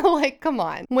this girl. Like, come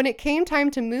on. When it came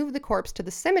time to move the corpse to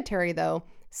the cemetery, though,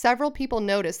 several people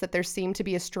noticed that there seemed to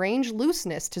be a strange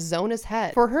looseness to Zona's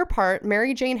head. For her part,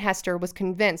 Mary Jane Hester was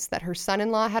convinced that her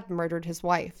son-in-law had murdered his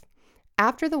wife.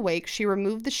 After the wake, she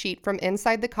removed the sheet from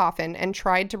inside the coffin and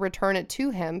tried to return it to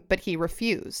him, but he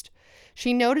refused.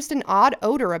 She noticed an odd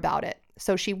odor about it,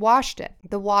 so she washed it.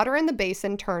 The water in the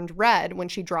basin turned red when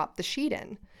she dropped the sheet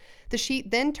in. The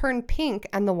sheet then turned pink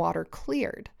and the water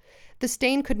cleared. The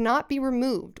stain could not be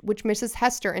removed, which Mrs.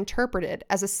 Hester interpreted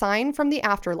as a sign from the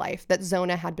afterlife that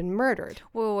Zona had been murdered.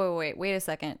 Wait a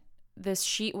second. This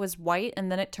sheet was white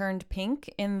and then it turned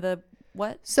pink in the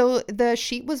what? So the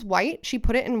sheet was white. She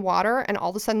put it in water and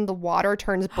all of a sudden the water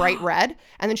turns bright red.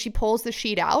 And then she pulls the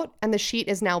sheet out and the sheet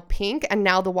is now pink and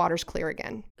now the water's clear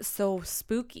again. So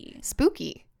spooky.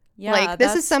 Spooky. Yeah, like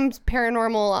this is some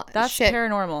paranormal that's shit.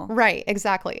 Paranormal. Right,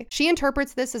 exactly. She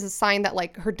interprets this as a sign that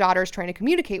like her daughter's trying to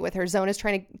communicate with her. Zona's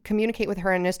trying to communicate with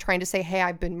her and is trying to say, hey,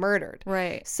 I've been murdered.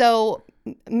 Right. So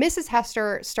Mrs.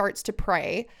 Hester starts to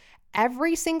pray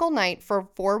every single night for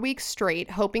 4 weeks straight,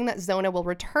 hoping that Zona will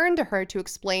return to her to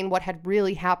explain what had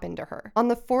really happened to her. On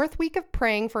the 4th week of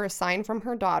praying for a sign from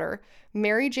her daughter,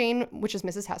 Mary Jane, which is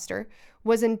Mrs. Hester,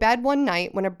 was in bed one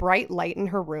night when a bright light in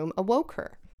her room awoke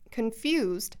her.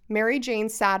 Confused, Mary Jane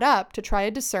sat up to try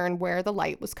to discern where the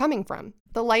light was coming from.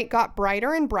 The light got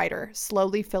brighter and brighter,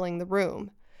 slowly filling the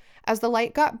room. As the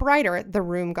light got brighter, the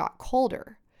room got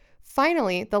colder.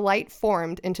 Finally, the light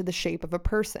formed into the shape of a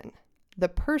person. The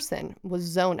person was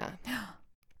Zona.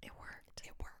 It worked.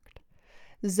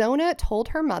 Zona told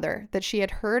her mother that she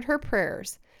had heard her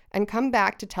prayers and come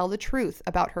back to tell the truth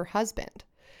about her husband.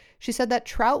 She said that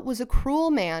Trout was a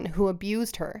cruel man who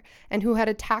abused her and who had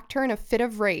attacked her in a fit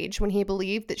of rage when he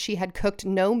believed that she had cooked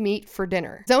no meat for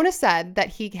dinner. Zona said that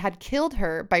he had killed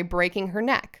her by breaking her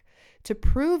neck. To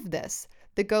prove this,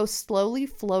 the ghost slowly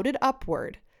floated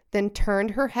upward, then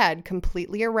turned her head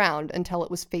completely around until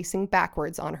it was facing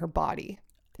backwards on her body.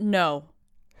 No.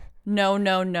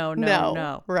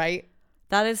 Right?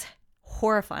 That is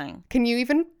horrifying. Can you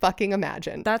even fucking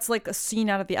imagine? That's like a scene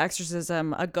out of The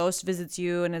Exorcism. A ghost visits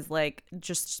you and is like,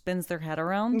 just spins their head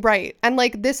around. Right. And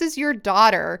like, this is your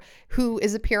daughter who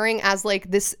is appearing as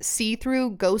like this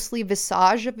see-through ghostly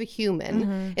visage of a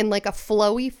human in like a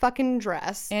flowy fucking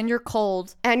dress. And you're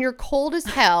cold. And you're cold as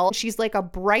hell. She's like a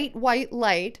bright white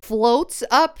light, floats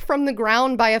up from the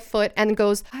ground by a foot and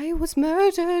goes, I was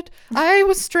murdered. I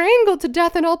was strangled to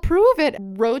death and I'll prove it.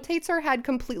 Rotates her head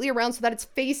completely around so that it's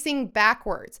facing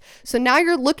backwards. So now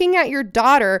you're looking at your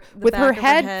daughter with her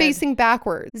head facing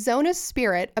backwards. Zona's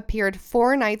spirit appeared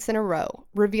 4 nights in a row,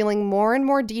 revealing more and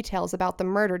more details about the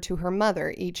murder to her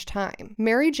mother each time.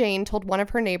 Mary Jane told one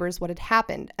of her neighbors what had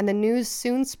happened, and the news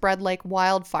soon spread like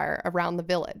wildfire around the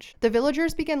village. The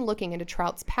villagers began looking into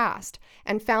Trout's past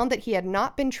and found that he had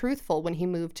not been truthful when he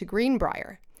moved to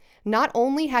Greenbrier. Not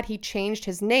only had he changed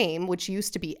his name, which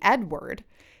used to be Edward,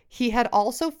 he had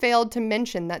also failed to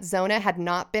mention that Zona had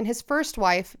not been his first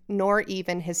wife, nor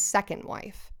even his second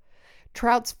wife.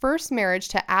 Trout's first marriage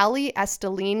to Allie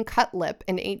Esteline Cutlip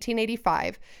in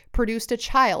 1885 produced a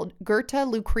child, Gerta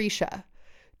Lucretia.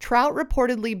 Trout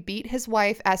reportedly beat his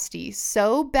wife, Esty,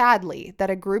 so badly that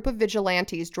a group of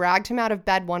vigilantes dragged him out of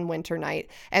bed one winter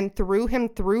night and threw him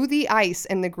through the ice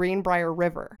in the Greenbrier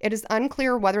River. It is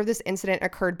unclear whether this incident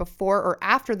occurred before or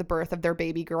after the birth of their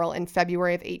baby girl in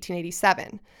February of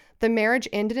 1887. The marriage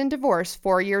ended in divorce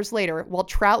 4 years later, while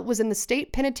Trout was in the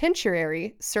state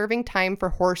penitentiary serving time for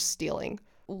horse stealing.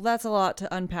 Well, that's a lot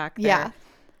to unpack there. Yeah.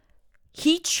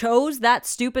 He chose that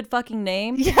stupid fucking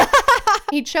name? Yeah.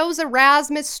 He chose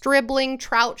Erasmus Stribling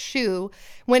Trout Shue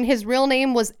when his real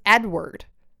name was Edward.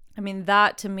 I mean,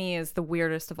 that to me is the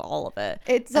weirdest of all of it.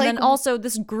 It's and then also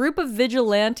this group of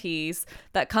vigilantes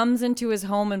that comes into his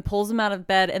home and pulls him out of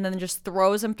bed and then just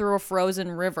throws him through a frozen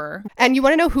river. And you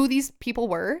want to know who these people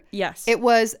were? Yes. It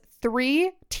was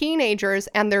 3 teenagers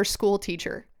and their school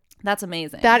teacher. That's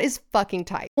amazing. That is fucking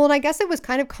tight. Well, and I guess it was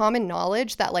kind of common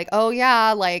knowledge that like, oh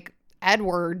yeah, like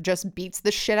Edward just beats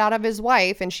the shit out of his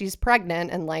wife and she's pregnant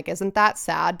and like, isn't that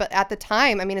sad? But at the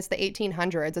time, I mean, it's the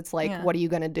 1800s. It's like, what are you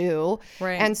going to do?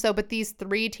 Right. And so, but these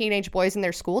 3 teenage boys and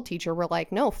their school teacher were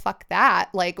like, no, fuck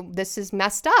that. Like, this is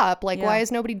messed up. Like, why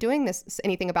is nobody doing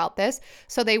anything about this?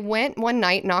 So they went one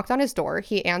night, knocked on his door.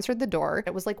 He answered the door.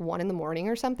 It was like 1 a.m.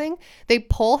 or something. They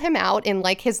pull him out in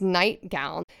like his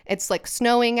nightgown. It's like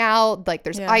snowing out. Like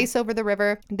there's ice over the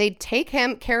river. They take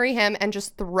him, carry him, and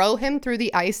just throw him through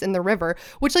the ice in the river,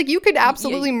 which like you could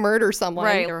absolutely murder someone.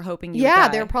 Right. They were hoping you would die.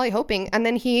 They were probably hoping. And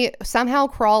then he somehow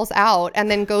crawls out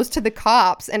and then goes to the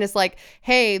cops and is like,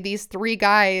 hey, these 3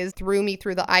 guys threw me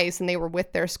through the ice and they were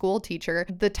with their school teacher.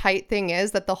 The tight thing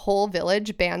is that the whole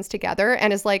village bands together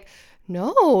and is like,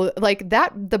 no, like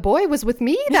the boy was with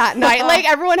me that night. Like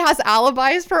everyone has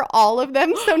alibis for all of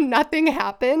them, so nothing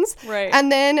happens. Right. And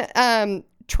then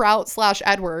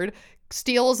Trout/Edward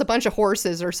steals a bunch of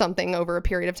horses or something over a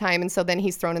period of time, and so then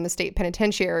he's thrown in the state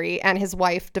penitentiary and his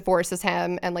wife divorces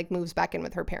him and like moves back in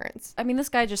with her parents. I mean, this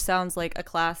guy just sounds like a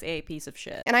class A piece of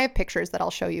shit. And I have pictures that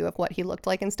I'll show you of what he looked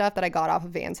like and stuff that I got off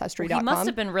of ancestry.com. Well, he must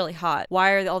have been really hot.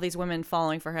 Why are all these women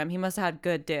falling for him? He must have had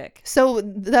good dick. So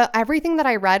everything that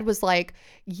I read was like,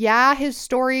 yeah, his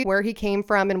story, where he came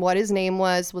from and what his name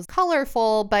was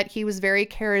colorful, but he was very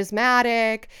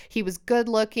charismatic. He was good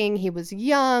looking. He was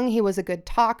young. He was a good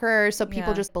talker. So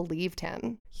people just believed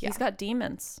him. He's got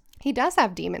demons. He does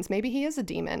have demons. Maybe he is a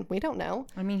demon. We don't know.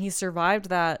 I mean, he survived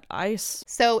that ice.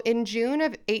 So in June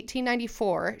of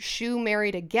 1894, Shue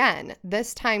married again,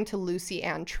 this time to Lucy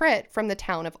Ann Tritt from the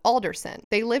town of Alderson.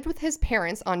 They lived with his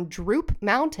parents on Droop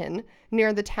Mountain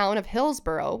near the town of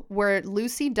Hillsborough, where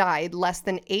Lucy died less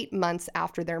than 8 months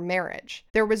after their marriage.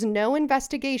 There was no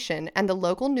investigation, and the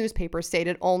local newspaper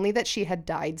stated only that she had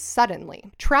died suddenly.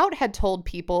 Trout had told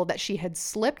people that she had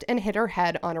slipped and hit her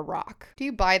head on a rock. Do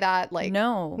you buy that? Like,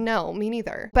 No, me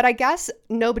neither. But I guess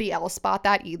nobody else bought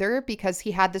that either because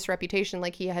he had this reputation,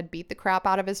 like he had beat the crap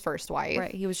out of his first wife.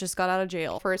 Right, he was just got out of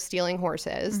jail. For stealing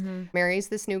horses, marries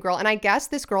this new girl. And I guess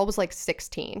this girl was like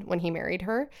 16 when he married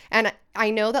her. And I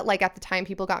know that like at the time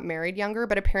people got married younger,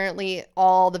 but apparently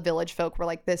all the village folk were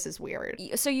like, this is weird.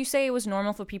 So you say it was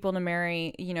normal for people to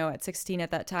marry, at 16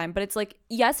 at that time, but it's like,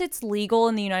 yes, it's legal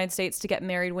in the United States to get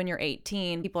married when you're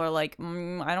 18. People are like,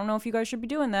 I don't know if you guys should be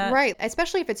doing that. Right.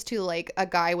 Especially if it's to like a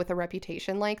guy with a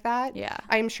reputation like that. Yeah.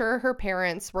 I'm sure her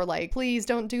parents were like, please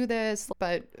don't do this.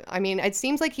 But I mean, it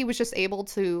seems like he was just able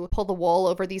to pull the wool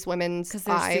over these women's eyes.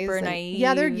 Because they're super naive.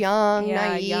 Yeah, they're young,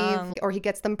 naive. Young. Or he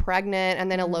gets them pregnant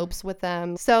and then elopes with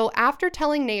them. So after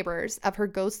telling neighbors of her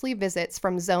ghostly visits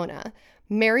from Zona,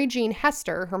 Mary Jean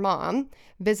Hester, her mom,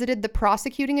 visited the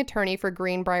prosecuting attorney for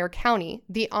Greenbrier County,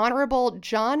 the Honorable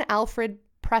John Alfred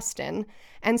Preston,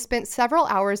 and spent several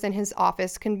hours in his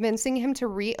office convincing him to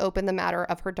reopen the matter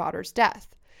of her daughter's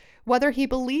death. Whether he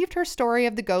believed her story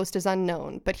of the ghost is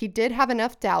unknown, but he did have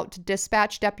enough doubt to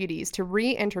dispatch deputies to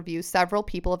re-interview several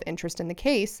people of interest in the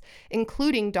case,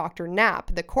 including Dr.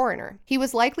 Knapp, the coroner. He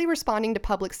was likely responding to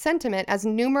public sentiment as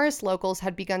numerous locals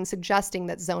had begun suggesting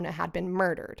that Zona had been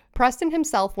murdered. Preston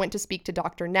himself went to speak to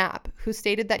Dr. Knapp, who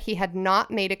stated that he had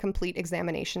not made a complete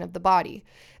examination of the body.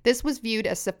 This was viewed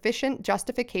as sufficient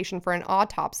justification for an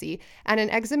autopsy, and an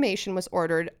exhumation was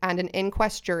ordered and an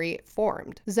inquest jury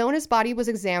formed. Zona's body was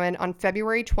examined on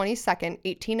February 22nd,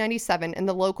 1897 in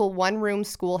the local one-room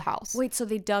schoolhouse. Wait, so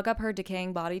they dug up her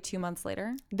decaying body 2 months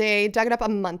later? They dug it up a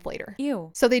month later.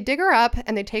 Ew. So they dig her up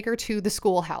and they take her to the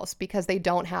schoolhouse because they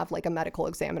don't have like a medical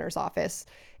examiner's office.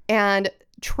 And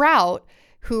Trout,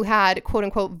 who had quote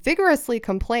unquote vigorously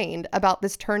complained about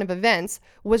this turn of events,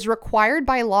 was required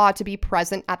by law to be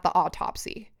present at the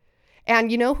autopsy.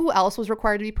 And you know who else was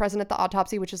required to be present at the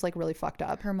autopsy, which is like really fucked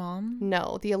up? Her mom?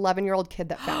 No, the 11-year-old kid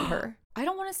that found her. I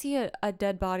don't want to see a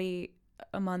dead body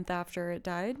a month after it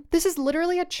died. This is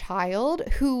literally a child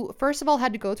who, first of all,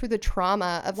 had to go through the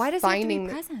trauma of Why does finding.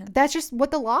 He have to be present? That's just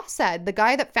what the law said. The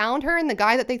guy that found her and the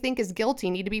guy that they think is guilty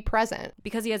need to be present.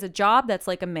 Because he has a job that's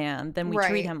like a man, then we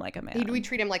treat him like a man. We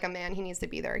treat him like a man. He needs to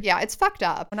be there. Yeah, it's fucked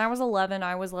up. When I was 11,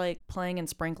 I was like playing in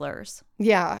sprinklers.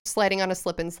 Yeah, sliding on a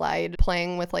slip and slide,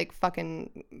 playing with like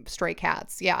fucking stray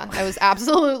cats. Yeah, I was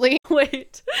absolutely.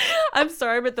 Wait, I'm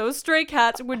sorry, but those stray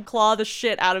cats would claw the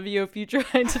shit out of you if you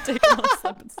tried to take them on a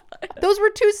slip and slide. Those were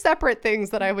two separate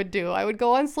things that I would do. I would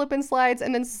go on slip and slides,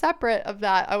 and then separate of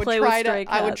that, I would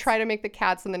try to make the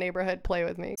cats in the neighborhood play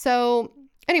with me. So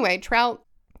anyway, Trout,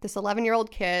 this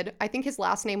 11-year-old kid, I think his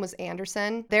last name was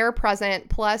Anderson. They're present,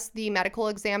 plus the medical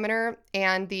examiner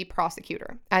and the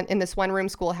prosecutor in this one-room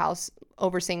schoolhouse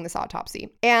overseeing this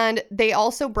autopsy. And they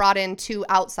also brought in 2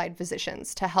 outside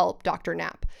physicians to help Dr.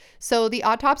 Knapp. So the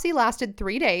autopsy lasted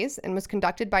 3 days and was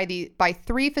conducted by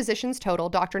 3 physicians total,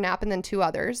 Dr. Knapp and then 2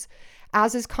 others.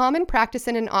 As is common practice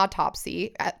in an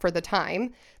autopsy for the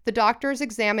time, the doctors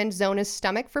examined Zona's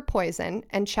stomach for poison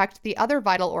and checked the other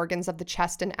vital organs of the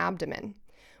chest and abdomen.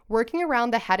 Working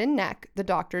around the head and neck, the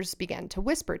doctors began to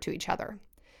whisper to each other.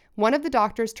 One of the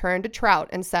doctors turned to Trout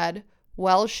and said,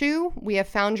 "Well, Shu, we have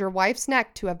found your wife's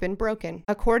neck to have been broken."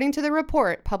 According to the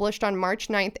report published on March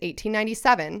 9th,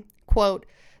 1897, quote,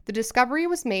 "The discovery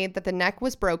was made that the neck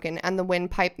was broken and the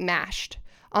windpipe mashed.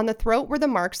 On the throat were the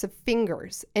marks of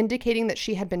fingers, indicating that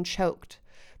she had been choked.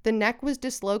 The neck was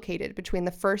dislocated between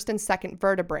the first and second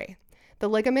vertebrae. The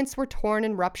ligaments were torn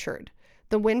and ruptured.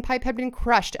 The windpipe had been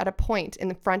crushed at a point in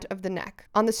the front of the neck.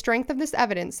 On the strength of this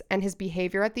evidence and his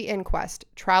behavior at the inquest,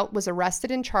 Trout was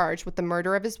arrested and charged with the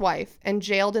murder of his wife and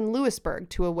jailed in Lewisburg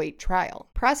to await trial."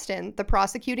 Preston, the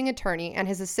prosecuting attorney, and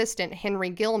his assistant, Henry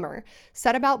Gilmer,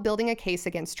 set about building a case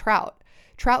against Trout.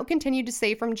 Trout continued to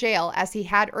say from jail, as he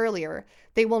had earlier,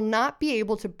 "They will not be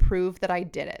able to prove that I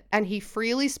did it." And he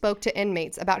freely spoke to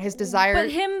inmates about his desire. But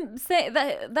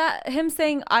him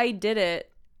saying I did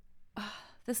it.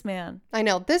 This man. I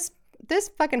know, this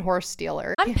fucking horse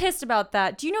stealer. I'm pissed about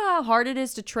that. Do you know how hard it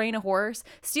is to train a horse?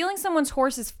 Stealing someone's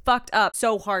horse is fucked up.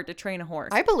 So hard to train a horse.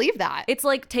 I believe that. It's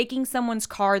like taking someone's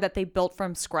car that they built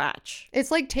from scratch.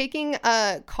 It's like taking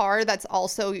a car that's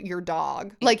also your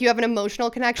dog. Like you have an emotional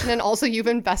connection and also you've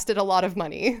invested a lot of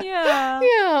money. Yeah.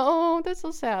 Yeah. Oh, that's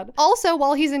so sad. Also,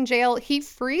 while he's in jail, he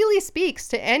freely speaks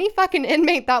to any fucking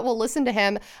inmate that will listen to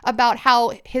him about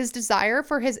how his desire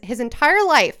for his entire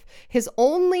life, his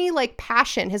only like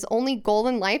passion, his only goal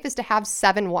in life is to have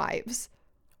 7 wives.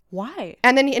 Why?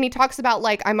 And then he talks about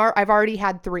like, I've already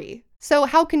had 3. So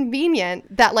how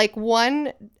convenient that like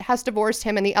one has divorced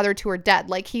him and the other 2 are dead.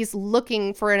 Like he's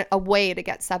looking for a way to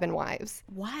get 7 wives.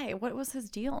 Why? What was his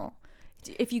deal?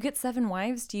 If you get 7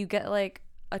 wives, do you get like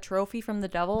a trophy from the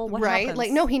devil? What happens?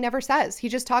 Like, no, he never says. He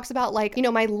just talks about like,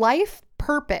 my life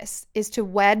purpose is to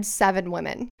wed 7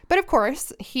 women. But of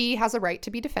course, he has a right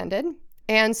to be defended.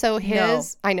 And so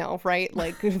I know, right?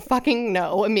 Like fucking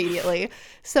no, immediately.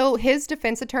 So his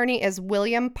defense attorney is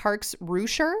William Parks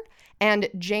Rusher and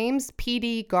James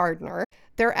P.D. Gardner.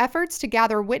 Their efforts to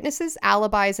gather witnesses,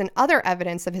 alibis, and other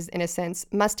evidence of his innocence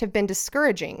must have been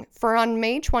discouraging, for on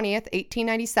May 20th,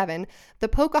 1897, the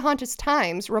Pocahontas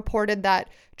Times reported that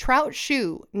Trout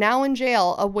Shue, now in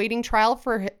jail awaiting trial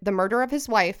for the murder of his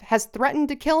wife, has threatened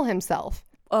to kill himself.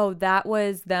 Oh, that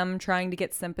was them trying to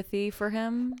get sympathy for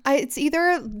him? It's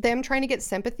either them trying to get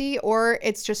sympathy or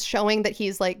it's just showing that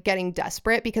he's like getting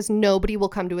desperate because nobody will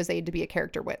come to his aid to be a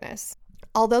character witness.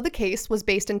 Although the case was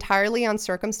based entirely on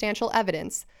circumstantial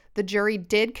evidence, the jury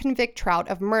did convict Trout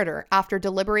of murder after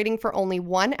deliberating for only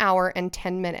 1 hour and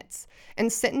 10 minutes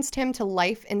and sentenced him to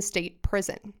life in state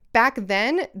prison. Back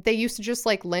then, they used to just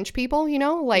like lynch people,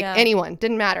 anyone,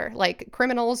 didn't matter, like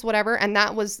criminals, whatever. And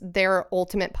that was their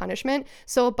ultimate punishment.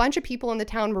 So a bunch of people in the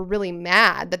town were really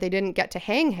mad that they didn't get to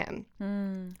hang him.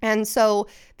 And so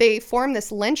they form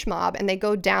this lynch mob and they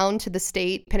go down to the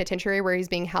state penitentiary where he's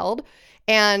being held.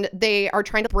 And they are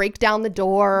trying to break down the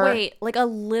door. Wait, like a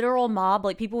literal mob?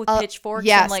 Like people with pitchforks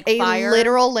and like fire? Yes, a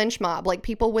literal lynch mob. Like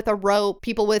people with a rope,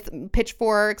 people with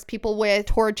pitchforks, people with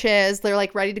torches. They're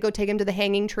like ready to go take him to the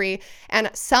hanging tree.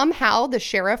 And somehow the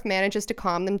sheriff manages to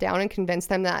calm them down and convince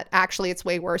them that actually it's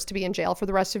way worse to be in jail for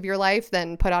the rest of your life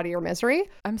than put out of your misery.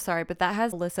 I'm sorry, but that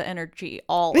has Alyssa energy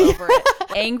all over it.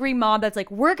 Angry mob that's like,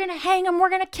 we're going to hang him. We're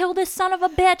going to kill this son of a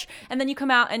bitch. And then you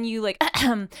come out and you like,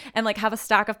 and like have a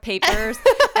stack of papers.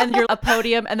 And you're a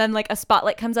podium and then like a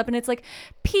spotlight comes up and it's like,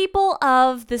 people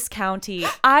of this county,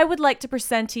 I would like to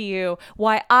present to you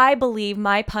why I believe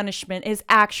my punishment is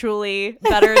actually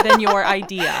better than your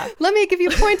idea. Let let me give you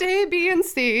point A, B, and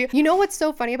C. You know what's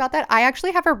so funny about that? I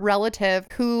actually have a relative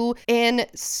who in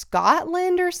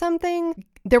Scotland or something,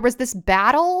 there was this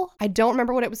battle. I don't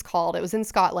remember what it was called. It was in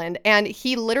Scotland. And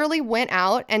he literally went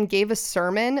out and gave a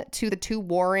sermon to the two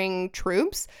warring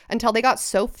troops until they got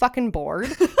so fucking bored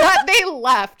that they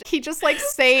left. He just like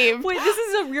saved. Wait, this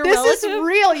is a real This relative? is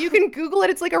real. You can Google it.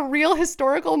 It's like a real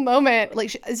historical moment.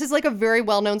 Like this is like a very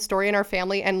well-known story in our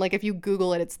family. And like if you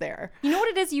Google it, it's there. You know what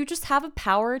it is? You just have a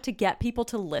power to get people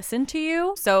to listen to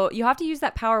you. So you have to use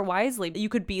that power wisely. You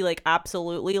could be like,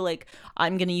 absolutely, like,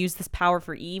 I'm going to use this power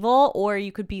for evil. Or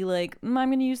you could be like, I'm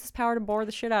going to use this power to bore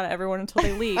the shit out of everyone until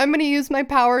they leave. I'm going to use my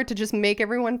power to just make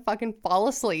everyone fucking fall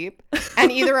asleep.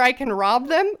 And either I can rob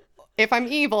them if I'm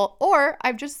evil, or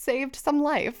I've just saved some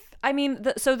life. I mean,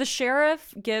 so the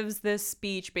sheriff gives this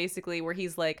speech basically where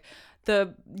he's like,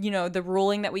 the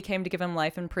ruling that we came to give him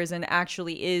life in prison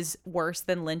actually is worse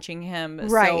than lynching him.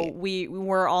 Right. So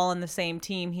we're all in the same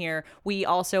team here. We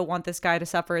also want this guy to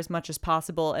suffer as much as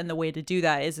possible. And the way to do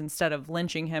that is, instead of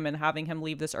lynching him and having him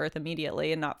leave this earth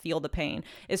immediately and not feel the pain,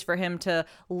 is for him to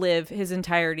live his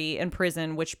entirety in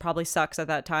prison, which probably sucks at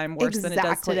that time worse than it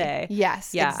does today.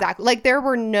 Yes, yeah. Exactly. Like there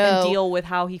were no... And deal with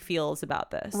how he feels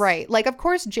about this. Right. Like, of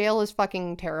course, jail is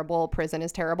fucking terrible. Prison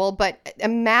is terrible. But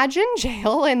imagine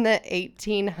jail in the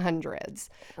 1800s.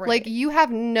 Right. Like, you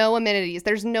have no amenities.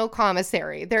 There's no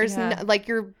commissary. There's like,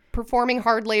 you're performing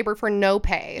hard labor for no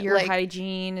pay. Your like,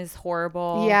 hygiene is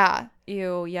horrible. Yeah.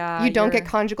 Ew, yeah. You don't get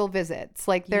conjugal visits.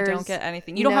 Like, you don't get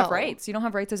anything. You don't have rights. You don't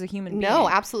have rights as a human being. No,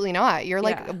 absolutely not. You're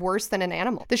like worse than an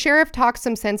animal. The sheriff talks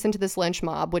some sense into this lynch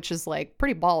mob, which is like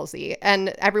pretty ballsy, and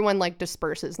everyone like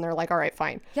disperses and they're like, all right,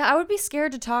 fine. Yeah, I would be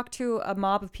scared to talk to a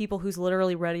mob of people who's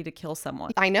literally ready to kill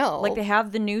someone. I know. Like, they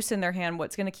have the noose in their hand.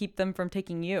 What's going to keep them from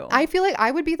taking you? I feel like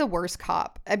I would be the worst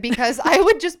cop because I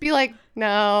would just be like,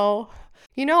 no,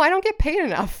 I don't get paid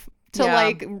enough to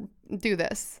like do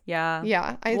this. Yeah.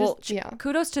 Yeah.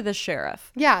 Kudos to the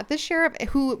sheriff. Yeah. This sheriff,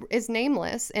 who is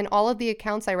nameless in all of the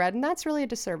accounts I read, and that's really a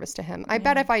disservice to him. I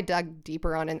bet if I dug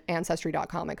deeper on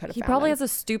Ancestry.com, I could have found him. He probably has a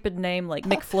stupid name like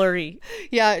McFlurry.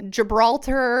 Yeah.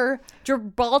 Gibraltar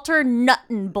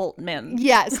Nuttenboltman.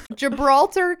 Yes.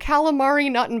 Gibraltar Calamari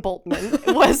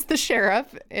Nuttenboltman was the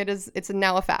sheriff. It's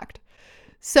now a fact.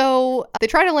 So they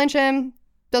try to lynch him.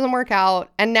 Doesn't work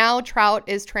out. And now Trout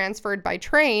is transferred by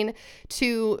train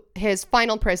to his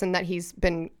final prison that he's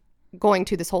been going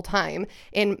to this whole time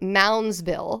in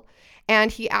Moundsville. And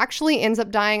he actually ends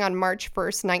up dying on March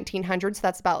 1st, 1900. So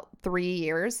that's about 3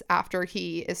 years after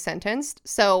he is sentenced.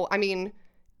 So, I mean,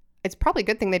 it's probably a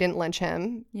good thing they didn't lynch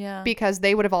him. Yeah. Because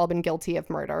they would have all been guilty of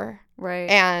murder. Right.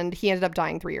 And he ended up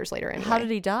dying 3 years later anyway. How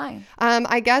did he die?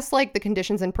 I guess like the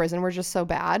conditions in prison were just so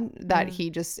bad that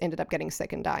he just ended up getting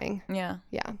sick and dying. Yeah.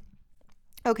 Yeah.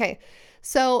 Okay.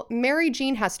 So Mary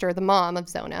Jean Hester, the mom of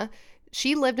Zona,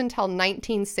 she lived until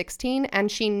 1916 and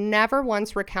she never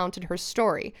once recounted her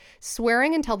story,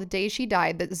 swearing until the day she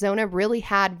died that Zona really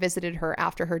had visited her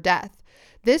after her death.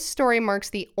 This story marks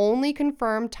the only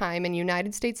confirmed time in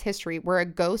United States history where a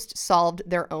ghost solved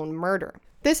their own murder.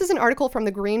 This is an article from the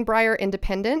Greenbrier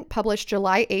Independent, published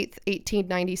July 8th,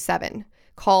 1897,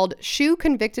 called Shue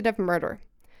Convicted of Murder.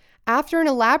 After an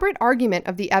elaborate argument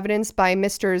of the evidence by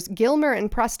Misters Gilmer and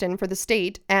Preston for the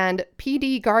state and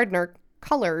P.D. Gardner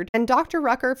colored and Dr.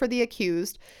 Rucker for the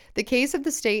accused, the case of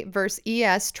the state versus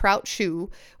E.S. Trout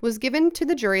Shue was given to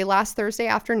the jury last Thursday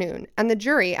afternoon, and the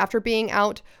jury, after being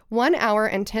out 1 hour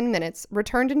and 10 minutes,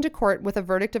 returned into court with a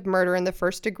verdict of murder in the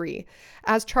first degree,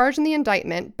 as charged in the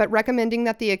indictment, but recommending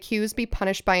that the accused be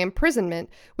punished by imprisonment,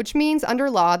 which means under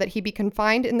law that he be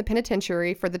confined in the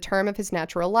penitentiary for the term of his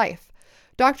natural life.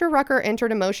 Dr. Rucker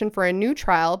entered a motion for a new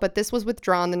trial, but this was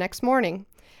withdrawn the next morning,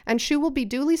 and Shue will be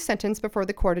duly sentenced before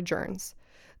the court adjourns.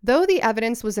 Though the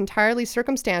evidence was entirely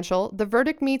circumstantial, the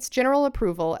verdict meets general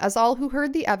approval, as all who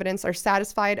heard the evidence are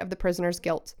satisfied of the prisoner's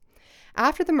guilt.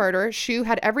 After the murder, Shue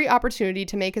had every opportunity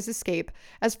to make his escape,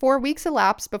 as 4 weeks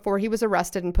elapsed before he was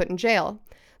arrested and put in jail.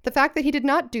 The fact that he did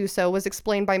not do so was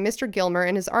explained by Mr. Gilmer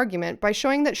in his argument by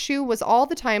showing that Shue was all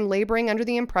the time laboring under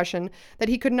the impression that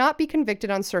he could not be convicted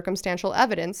on circumstantial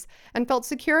evidence, and felt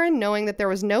secure in knowing that there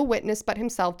was no witness but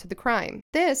himself to the crime.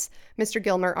 This, Mr.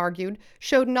 Gilmer argued,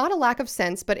 showed not a lack of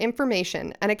sense but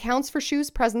information, and accounts for Shue's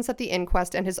presence at the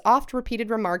inquest and his oft-repeated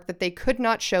remark that they could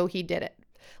not show he did it.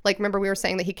 Like, remember we were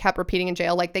saying that he kept repeating in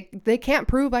jail, like, they can't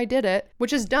prove I did it,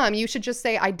 which is dumb. You should just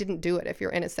say I didn't do it if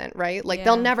you're innocent, right? Like,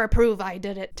 they'll never prove I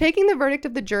did it. Taking the verdict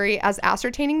of the jury as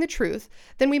ascertaining the truth,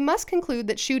 then we must conclude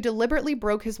that Shue deliberately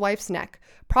broke his wife's neck,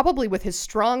 probably with his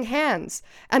strong hands,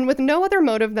 and with no other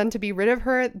motive than to be rid of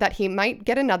her that he might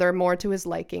get another more to his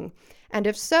liking. And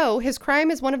if so, his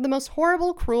crime is one of the most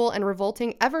horrible, cruel, and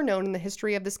revolting ever known in the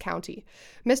history of this county.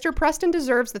 Mr. Preston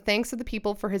deserves the thanks of the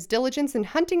people for his diligence in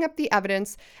hunting up the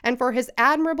evidence and for his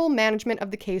admirable management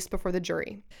of the case before the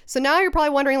jury. So now you're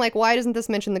probably wondering, like, why doesn't this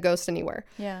mention the ghost anywhere?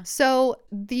 Yeah. So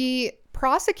the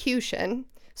prosecution,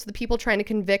 so the people trying to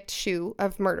convict Shue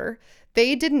of murder,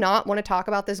 they did not want to talk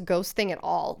about this ghost thing at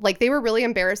all. Like, they were really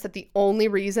embarrassed that the only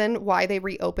reason why they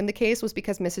reopened the case was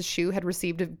because Mrs. Shue had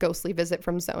received a ghostly visit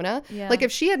from Zona. Yeah. Like,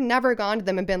 if she had never gone to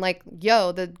them and been like,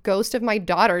 yo, the ghost of my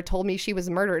daughter told me she was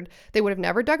murdered, they would have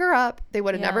never dug her up. They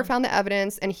would have never found the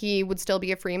evidence, and he would still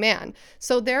be a free man.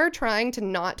 So they're trying to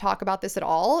not talk about this at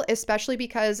all, especially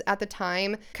because at the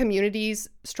time, communities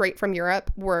straight from Europe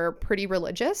were pretty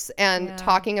religious, and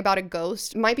talking about a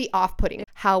ghost might be off-putting.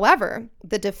 However,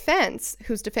 the defense,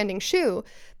 who's defending Shue,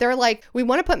 they're like, we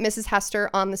want to put Mrs. Hester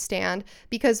on the stand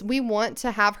because we want to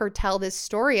have her tell this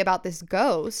story about this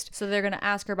ghost. So they're going to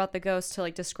ask her about the ghost to,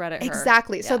 like, discredit her.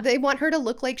 Exactly. Yeah. So they want her to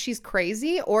look like she's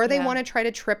crazy, or they want to try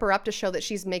to trip her up to show that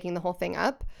she's making the whole thing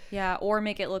up. Yeah, or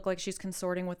make it look like she's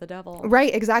consorting with the devil.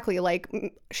 Right, exactly. Like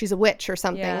she's a witch or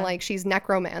something, like she's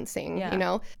necromancing, you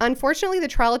know? Unfortunately, the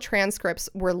trial transcripts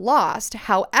were lost.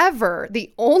 However,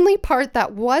 the only part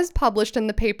that was published in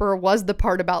the paper was the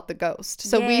part about the ghost.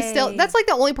 So we still, that's like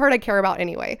the only part I care about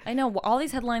anyway. I know. All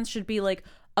these headlines should be like,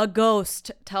 a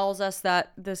ghost tells us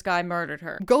that this guy murdered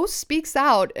her. Ghost speaks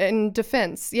out in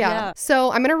defense. Yeah.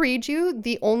 So I'm going to read you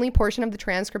the only portion of the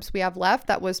transcripts we have left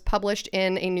that was published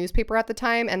in a newspaper at the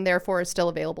time and therefore is still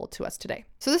available to us today.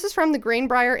 So this is from the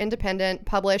Greenbrier Independent,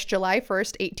 published July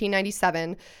 1st,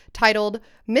 1897, titled,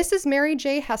 Mrs. Mary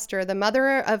J. Hester, the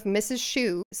mother of Mrs.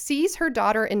 Shue, sees her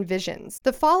daughter in visions.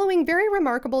 The following very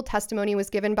remarkable testimony was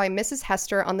given by Mrs.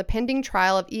 Hester on the pending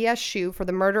trial of E.S. Shue for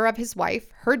the murder of his wife,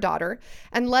 her daughter,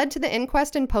 and led to the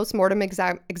inquest and post-mortem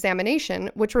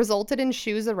examination, which resulted in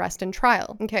Shue's arrest and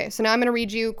trial. Okay, so now I'm going to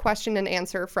read you question and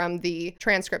answer from the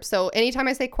transcript. So anytime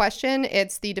I say question,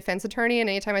 it's the defense attorney, and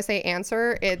anytime I say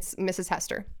answer, it's Mrs.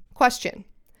 Hester. Question.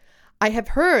 I have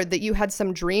heard that you had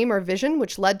some dream or vision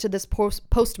which led to this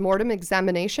post-mortem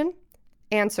examination.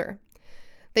 Answer.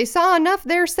 They saw enough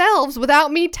theirselves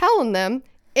without me telling them.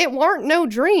 It warn't no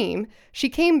dream. She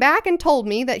came back and told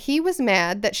me that he was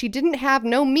mad that she didn't have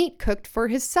no meat cooked for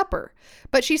his supper.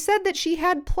 But she said that she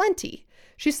had plenty.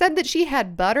 She said that she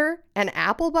had butter and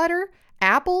apple butter,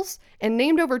 apples, and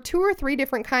named over 2 or 3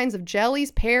 different kinds of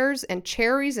jellies, pears and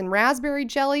cherries and raspberry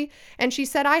jelly. And she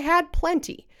said I had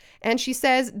plenty. And she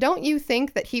says, don't you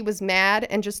think that he was mad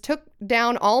and just took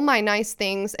down all my nice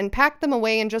things and packed them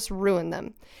away and just ruined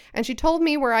them? And she told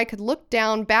me where I could look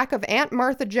down back of Aunt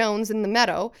Martha Jones in the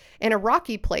meadow in a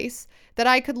rocky place, that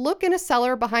I could look in a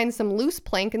cellar behind some loose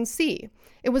plank and see.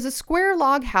 It was a square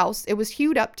log house. It was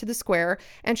hewed up to the square.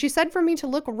 And she said for me to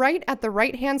look right at the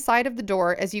right-hand side of the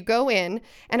door as you go in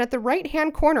and at the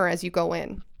right-hand corner as you go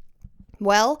in.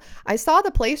 Well, I saw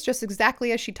the place just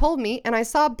exactly as she told me, and I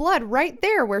saw blood right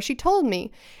there where she told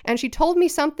me. And she told me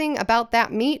something about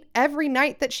that meat every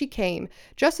night that she came,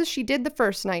 just as she did the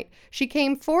first night. She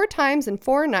came 4 times in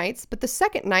 4 nights, but the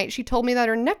second night she told me that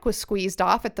her neck was squeezed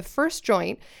off at the first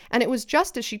joint, and it was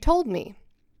just as she told me.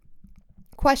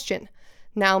 Question.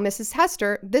 Now, Mrs.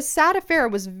 Hester, this sad affair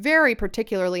was very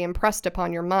particularly impressed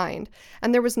upon your mind,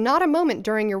 and there was not a moment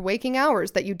during your waking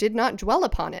hours that you did not dwell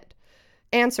upon it.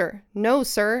 Answer. No,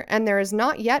 sir, and there is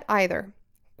not yet either.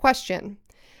 Question.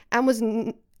 And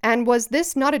was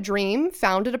this not a dream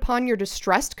founded upon your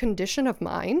distressed condition of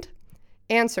mind?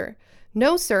 Answer.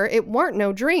 No, sir, it warn't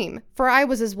no dream, for I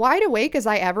was as wide awake as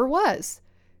I ever was.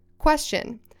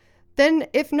 Question. Then,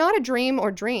 if not a dream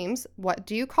or dreams, what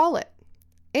do you call it?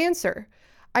 Answer.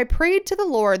 I prayed to the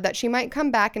Lord that she might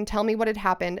come back and tell me what had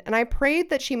happened, and I prayed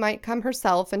that she might come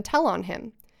herself and tell on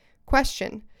him.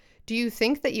 Question. Do you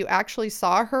think that you actually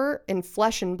saw her in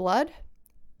flesh and blood?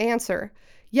 Answer.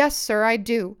 Yes, sir, I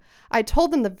do. I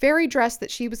told them the very dress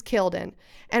that she was killed in,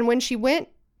 and when she went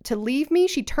to leave me,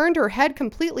 she turned her head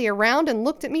completely around and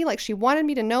looked at me like she wanted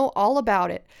me to know all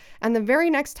about it. And the very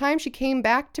next time she came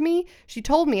back to me, she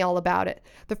told me all about it.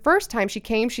 The first time she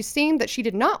came, she seemed that she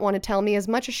did not want to tell me as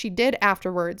much as she did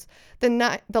afterwards.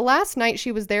 The last night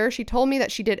she was there, she told me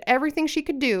that she did everything she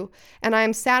could do, and I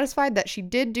am satisfied that she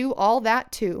did do all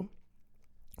that too.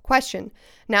 Question.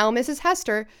 Now, Mrs.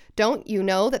 Hester, don't you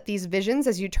know that these visions,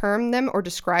 as you term them or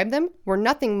describe them, were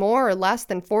nothing more or less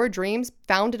than 4 dreams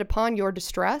founded upon your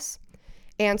distress?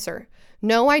 Answer.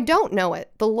 No, I don't know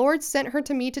it. The Lord sent her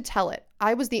to me to tell it.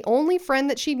 I was the only friend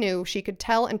that she knew she could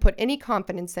tell and put any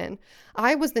confidence in.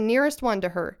 I was the nearest one to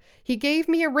her. He gave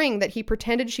me a ring that he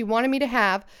pretended she wanted me to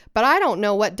have, but I don't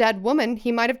know what dead woman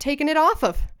he might have taken it off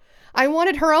of. I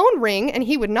wanted her own ring and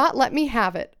he would not let me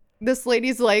have it. This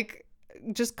lady's like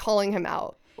just calling him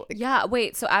out. Yeah,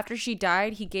 wait, so after she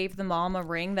died, he gave the mom a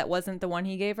ring that wasn't the one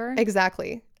he gave her?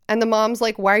 Exactly. And the mom's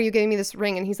like, why are you giving me this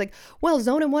ring? And he's like, well,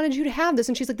 Zona wanted you to have this.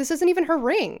 And she's like, this isn't even her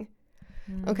ring.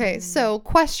 Okay, so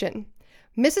question.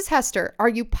 Mrs. Hester, are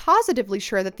you positively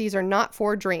sure that these are not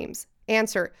 4 dreams?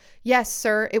 Answer, yes,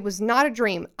 sir, it was not a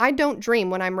dream. I don't dream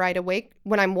when I'm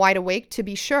wide awake, to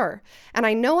be sure. And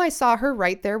I know I saw her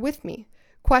right there with me.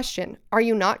 Question, are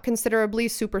you not considerably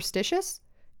superstitious?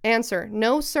 Answer,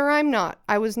 no, sir, I'm not.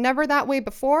 I was never that way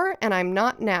before, and I'm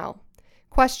not now.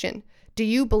 Question, do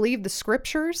you believe the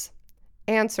scriptures?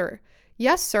 Answer,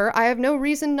 yes, sir, I have no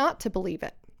reason not to believe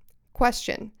it.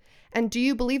 Question, and do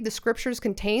you believe the scriptures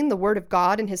contain the word of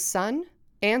God and his son?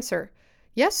 Answer,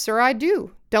 yes, sir, I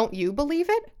do. Don't you believe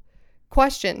it?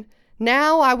 Question,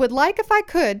 now I would like, if I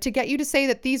could, to get you to say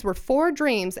that these were 4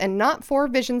 dreams and not 4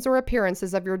 visions or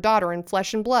appearances of your daughter in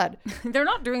flesh and blood. They're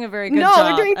not doing a very good job. No,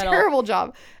 they're doing a terrible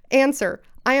job. Answer,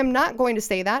 I am not going to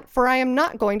say that, for I am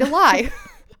not going to lie.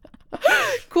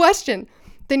 Question,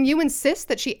 then you insist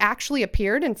that she actually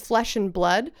appeared in flesh and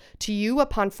blood to you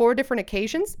upon 4 different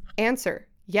occasions? Answer,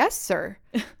 yes, sir.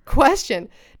 Question,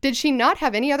 did she not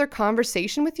have any other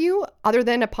conversation with you other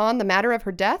than upon the matter of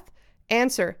her death?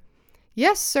 Answer,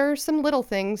 yes, sir, some little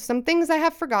things, some things I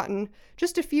have forgotten,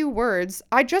 just a few words.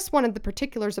 I just wanted the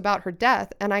particulars about her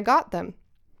death, and I got them.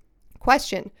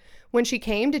 Question, when she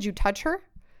came, did you touch her?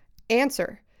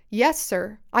 Answer, yes,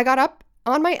 sir. I got up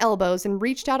on my elbows and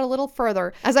reached out a little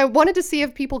further as I wanted to see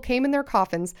if people came in their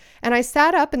coffins, and I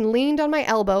sat up and leaned on my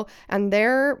elbow, and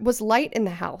there was light in the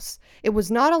house. It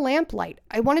was not a lamp light.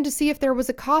 I wanted to see if there was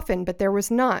a coffin, but there was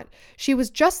not. She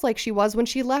was just like she was when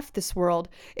she left this world.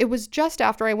 It was just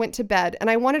after I went to bed, and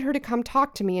I wanted her to come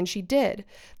talk to me, and she did.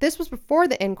 This was before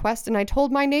the inquest, and I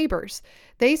told my neighbors.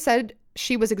 They said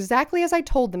she was exactly as I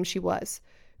told them she was.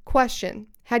 Question,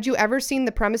 had you ever seen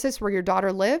the premises where your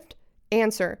daughter lived?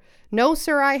 Answer, no,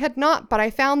 sir, I had not, but I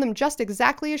found them just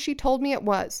exactly as she told me it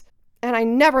was. And I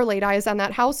never laid eyes on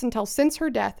that house until since her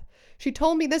death. She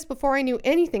told me this before I knew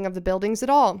anything of the buildings at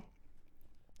all.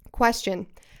 Question,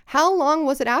 how long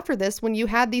was it after this when you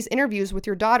had these interviews with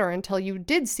your daughter until you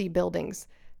did see buildings?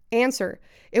 Answer,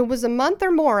 it was a month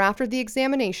or more after the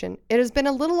examination. It has been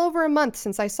a little over a month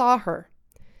since I saw her.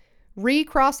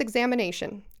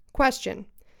 Cross-examination. Question,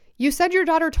 you said your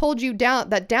daughter told you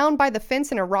that down by the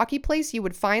fence in a rocky place you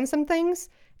would find some things?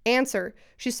 Answer,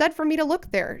 she said for me to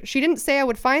look there. She didn't say I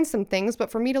would find some things, but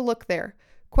for me to look there.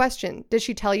 Question, did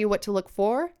she tell you what to look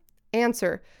for?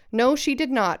 Answer, no, she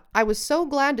did not. I was so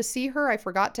glad to see her I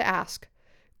forgot to ask.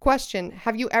 Question,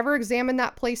 have you ever examined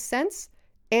that place since?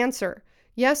 Answer,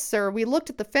 yes, sir, we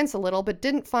looked at the fence a little but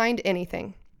didn't find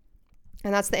anything.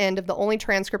 And that's the end of the only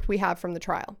transcript we have from the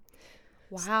trial.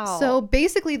 Wow. So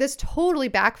basically this totally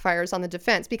backfires on the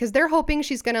defense because they're hoping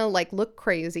she's going to like look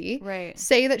crazy, right?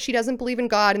 Say that she doesn't believe in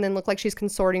God and then look like she's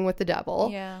consorting with the devil,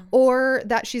 yeah, or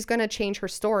that she's going to change her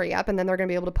story up and then they're going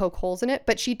to be able to poke holes in it.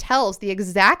 But she tells the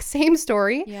exact same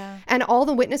story, yeah. And all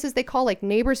the witnesses they call, like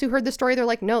neighbors who heard the story, they're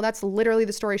like, no, that's literally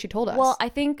the story she told us. Well, I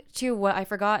think too, what I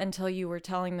forgot until you were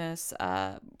telling this,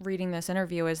 reading this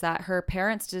interview, is that her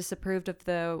parents disapproved of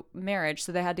the marriage,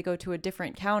 so they had to go to a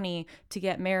different county to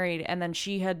get married, and then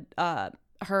she had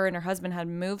her and her husband had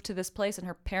moved to this place and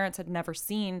her parents had never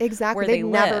seen exactly where they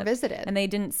never lived. Visited, and they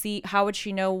didn't see. How would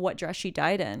she know what dress she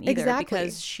died in either? Exactly.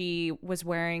 Because she was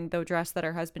wearing the dress that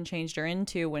her husband changed her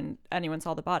into when anyone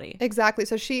saw the body. Exactly.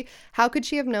 So how could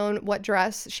she have known what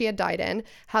dress she had died in?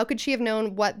 How could she have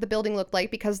known what the building looked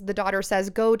like? Because the daughter says,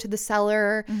 go to the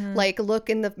cellar, like look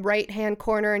in the right hand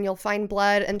corner and you'll find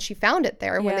blood. And she found it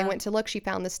there. When they went to look, she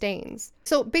found the stains.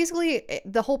 So basically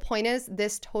the whole point is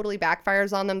this totally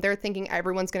backfires on them. They're thinking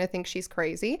everyone's going to think she's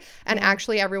crazy. And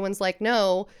actually everyone's like,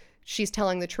 no, she's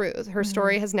telling the truth. Her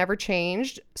story has never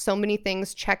changed. So many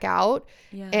things check out.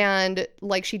 Yeah. And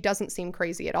like, she doesn't seem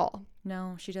crazy at all.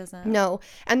 No, she doesn't. No.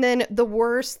 And then the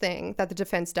worst thing that the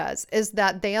defense does is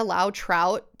that they allow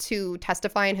Trout to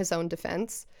testify in his own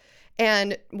defense.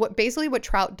 And what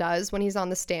Trout does when he's on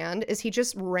the stand is he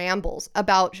just rambles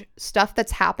about stuff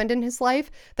that's happened in his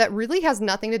life that really has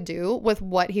nothing to do with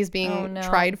what he's being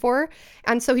tried for.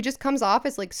 And so he just comes off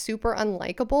as like super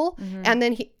unlikable. And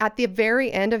then at the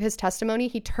very end of his testimony,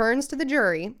 he turns to the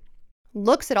jury,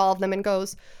 looks at all of them and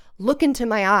goes, look into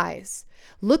my eyes.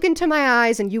 Look into my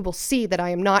eyes and you will see that I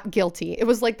am not guilty. It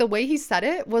was like the way he said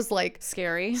it was like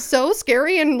scary, so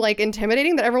scary and like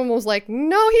intimidating that everyone was like,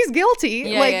 no, he's guilty.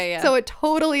 Yeah. So it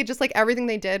totally just like everything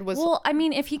they did was well, I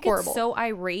mean, if he gets horrible. so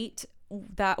irate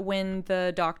that when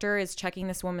the doctor is checking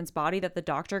this woman's body, that the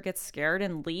doctor gets scared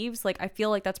and leaves. Like, I feel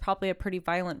like that's probably a pretty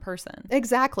violent person.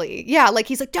 Exactly. Yeah, like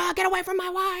he's like, "Dog, get away from my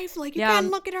wife. Like, you can't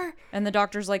look at her." And the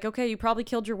doctor's like, "Okay, you probably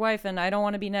killed your wife and I don't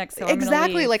want to be next, so exactly. I'm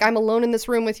gonna leave." Like, I'm alone in this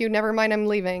room with you. Never mind, I'm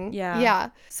leaving. Yeah.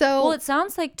 So, well, it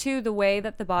sounds like, too, the way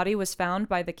that the body was found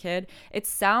by the kid, it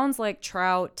sounds like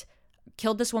Trout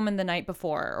killed this woman the night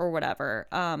before or whatever,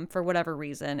 for whatever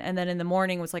reason, and then in the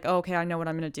morning was like, oh, okay, I know what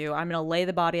I'm gonna do. I'm gonna lay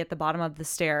the body at the bottom of the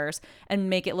stairs and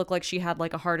make it look like she had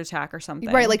like a heart attack or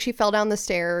something. Right, like she fell down the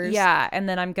stairs. Yeah, and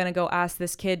then I'm gonna go ask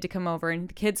this kid to come over, and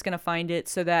the kid's gonna find it,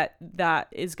 so that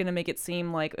is gonna make it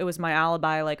seem like it was my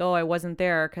alibi, like, oh, I wasn't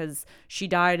there because she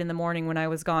died in the morning when I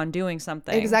was gone doing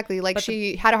something. Exactly, like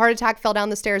she had a heart attack, fell down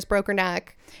the stairs, broke her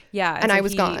neck. Yeah, and so I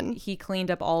was gone. He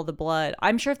cleaned up all the blood.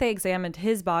 I'm sure if they examined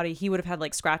his body, he would have had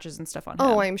like scratches and stuff on him.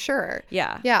 Oh, I'm sure.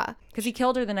 Yeah. Because he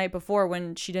killed her the night before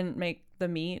when she didn't make the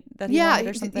meat that he wanted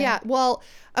or something. Yeah. Well,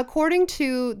 according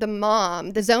to the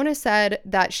mom, the Zona said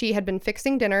that she had been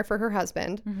fixing dinner for her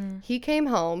husband. Mm-hmm. He came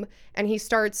home and he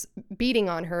starts beating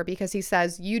on her because he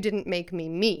says, "You didn't make me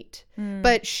meat."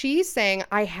 But she's saying,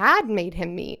 "I had made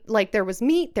him meat. Like, there was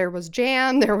meat, there was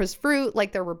jam, there was fruit,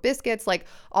 like there were biscuits, like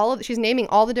she's naming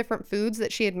all the different foods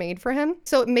that she had made for him."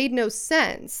 So it made no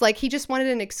sense. Like, he just wanted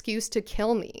an excuse to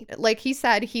kill me. Like he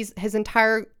said, his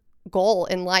entire goal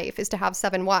in life is to have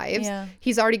 7 wives.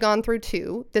 He's already gone through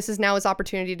 2. This is now his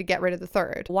opportunity to get rid of the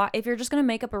 3rd. Why, if you're just gonna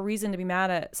make up a reason to be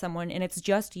mad at someone and it's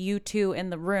just you 2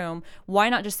 in the room, why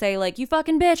not just say like, "You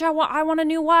fucking bitch, I want a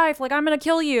new wife, like I'm gonna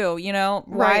kill you," you know?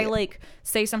 Why like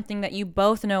say something that you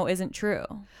both know isn't true?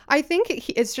 I think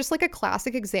it's just like a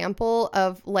classic example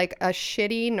of like a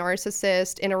shitty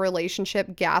narcissist in a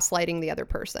relationship gaslighting the other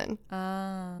person.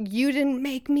 You didn't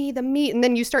make me the meat. And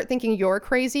then you start thinking you're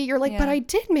crazy. You're like, "But I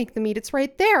did make the meat. It's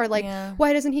right there. Like,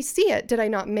 why doesn't he see it? Did I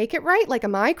not make it right? Like,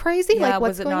 am I crazy? Like,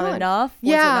 what's going on? Was it not enough?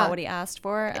 Was it not what he asked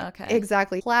for?" Okay.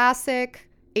 Exactly. Classic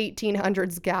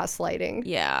 1800s gaslighting.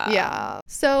 Yeah.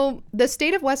 So the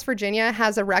state of West Virginia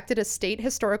has erected a state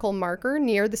historical marker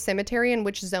near the cemetery in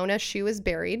which Zona Shue is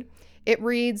buried. It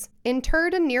reads,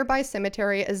 "Interred in nearby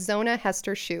cemetery is Zona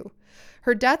Hester Shue.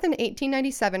 Her death in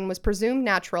 1897 was presumed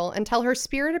natural until her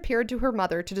spirit appeared to her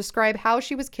mother to describe how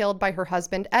she was killed by her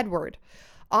husband, Edward.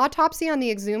 Autopsy on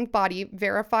the exhumed body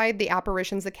verified the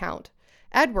apparition's account.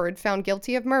 Edward, found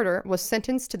guilty of murder, was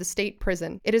sentenced to the state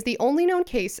prison. It is the only known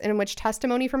case in which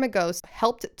testimony from a ghost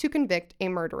helped to convict a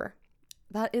murderer."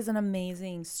 That is an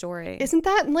amazing story. Isn't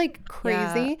that like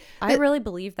crazy? Yeah, I really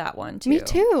believe that one too. Me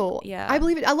too. Yeah. I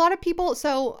believe it. A lot of people,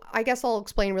 so I guess I'll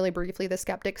explain really briefly the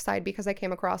skeptic side because I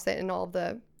came across it in all of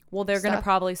the Well, they're going to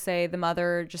probably say the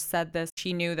mother just said this.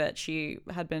 She knew that she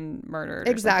had been murdered.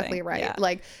 Exactly right. Yeah.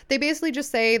 Like they basically just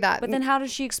say that. But then how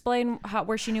does she explain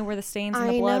where she knew where the stains in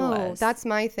the blood was? That's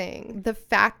my thing. The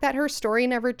fact that her story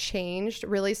never changed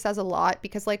really says a lot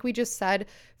because like we just said,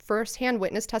 firsthand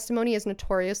witness testimony is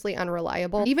notoriously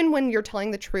unreliable. Even when you're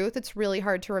telling the truth, it's really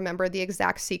hard to remember the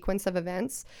exact sequence of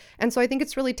events. And so I think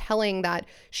it's really telling that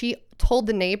she told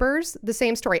the neighbors the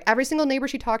same story. Every single neighbor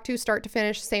she talked to, start to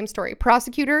finish, same story.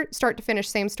 Prosecutor, start to finish,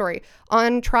 same story.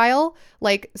 On trial,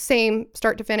 like same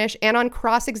start to finish. And on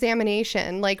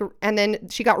cross-examination, like, and then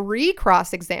she got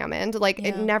re-cross-examined. Like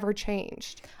it never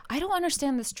changed. I don't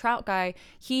understand this Trout guy.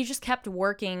 He just kept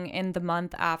working in the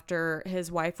month after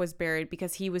his wife was buried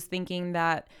because he was thinking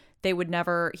that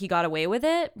he got away with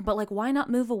it, but like, why not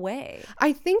move away?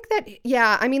 I think that,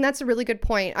 I mean, that's a really good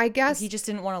point. I guess he just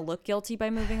didn't want to look guilty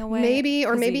by moving away. Maybe,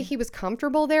 or maybe he was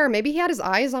comfortable there. Maybe he had his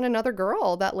eyes on another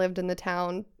girl that lived in the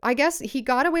town. I guess he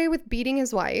got away with beating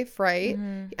his wife, right?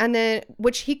 Mm-hmm. And then,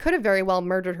 which he could have very well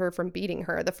murdered her from beating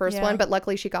her, the first one, but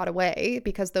luckily she got away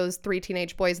because those 3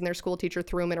 teenage boys and their school teacher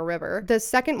threw him in a river. The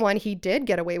second one, he did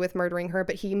get away with murdering her,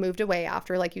 but he moved away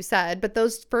after, like you said. But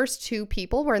those first 2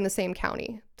 people were in the same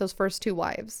county. Those first 2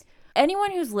 wives.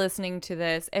 Anyone who's listening to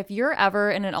this, if you're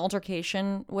ever in an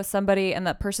altercation with somebody and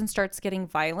that person starts getting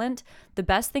violent, the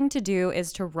best thing to do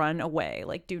is to run away.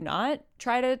 Like, do not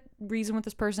try to reason with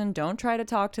this person. Don't try to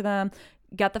talk to them.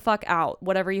 Get the fuck out,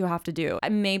 whatever you have to do.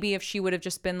 And maybe if she would have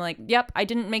just been like, "Yep, I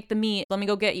didn't make the meat. Let me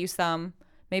go get you some."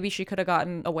 Maybe she could have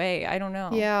gotten away. I don't know.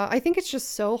 Yeah, I think it's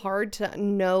just so hard to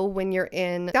know when you're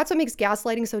in. That's what makes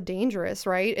gaslighting so dangerous,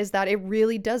 right? Is that it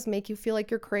really does make you feel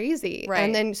like you're crazy. Right.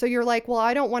 And then so you're like, well,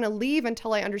 I don't want to leave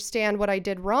until I understand what I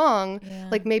did wrong. Yeah.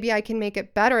 Like maybe I can make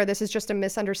it better. This is just a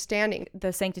misunderstanding.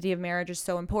 The sanctity of marriage is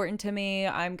so important to me.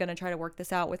 I'm going to try to work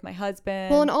this out with my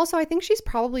husband. Well, and also I think she's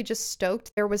probably just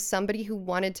stoked there was somebody who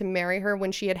wanted to marry her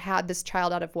when she had this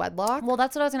child out of wedlock. Well,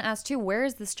 that's what I was going to ask too. Where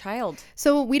is this child?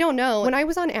 So we don't know. When I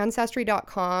was on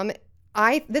Ancestry.com,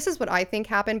 This is what I think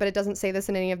happened, but it doesn't say this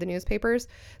in any of the newspapers.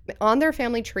 On their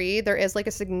family tree, there is like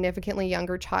a significantly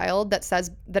younger child that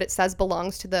it says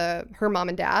belongs to her mom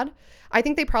and dad. I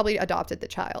think they probably adopted the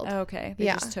child. Okay. They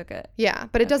just took it. Yeah,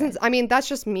 but it doesn't, I mean, that's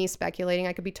just me speculating.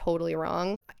 I could be totally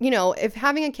wrong. You know, if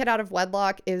having a kid out of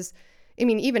wedlock is, I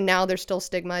mean, even now there's still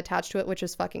stigma attached to it, which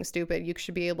is fucking stupid. You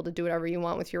should be able to do whatever you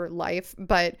want with your life.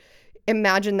 But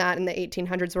imagine that in the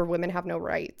 1800s where women have no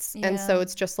rights. And so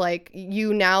it's just like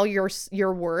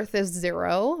your worth is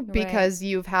zero because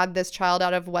you've had this child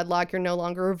out of wedlock. You're no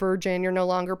longer a virgin. You're no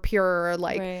longer pure.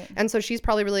 And so she's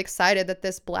probably really excited that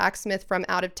this blacksmith from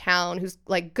out of town who's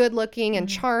like good looking and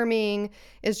charming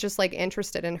is just like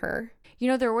interested in her. You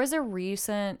know, there was a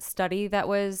recent study that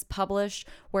was published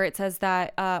where it says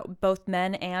that both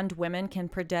men and women can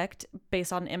predict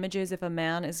based on images if a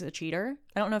man is a cheater.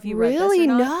 I don't know if you read this or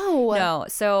not. No.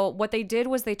 So what they did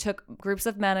was they took groups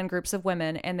of men and groups of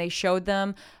women and they showed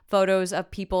them photos of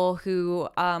people who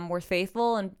were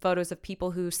faithful and photos of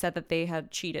people who said that they had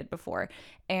cheated before.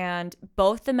 And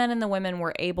both the men and the women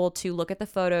were able to look at the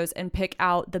photos and pick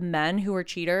out the men who were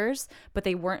cheaters, but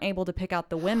they weren't able to pick out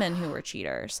the women who were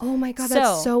cheaters. Oh my God,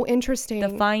 that's so interesting.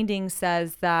 The finding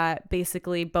says that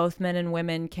basically both men and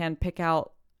women can pick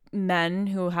out men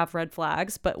who have red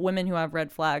flags, but women who have red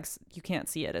flags, you can't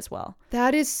see it as well.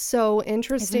 That is so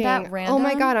interesting. Isn't that random? Oh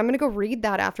my God, I'm gonna go read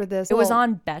that after this. It was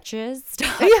on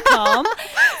Betches.com.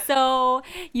 So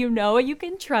you know you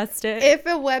can trust it. If a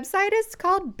website is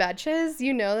called Betches,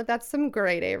 you know that's some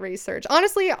grade A research.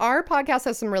 Honestly, our podcast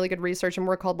has some really good research and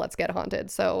we're called Let's Get Haunted.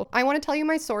 So I want to tell you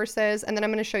my sources and then I'm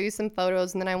going to show you some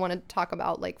photos and then I want to talk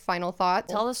about like final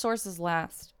thoughts. Tell the sources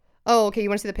last. Oh, okay. You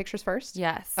want to see the pictures first?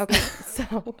 Yes. Okay.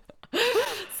 So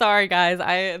sorry guys,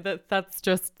 that's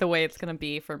just the way it's gonna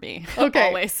be for me. Okay.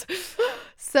 Always.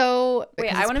 So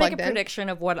wait, I want to make a prediction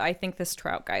of what I think this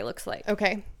Trout guy looks like.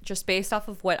 Okay. Just based off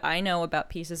of what I know about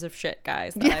pieces of shit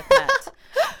guys that I've met.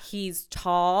 He's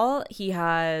tall, he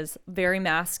has very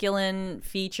masculine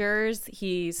features,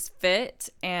 he's fit,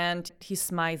 and he's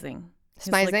smizing.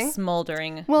 He's like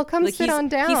smoldering. Well, come like sit on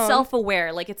down. He's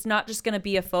self-aware. Like it's not just going to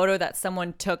be a photo that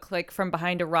someone took like from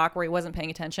behind a rock where he wasn't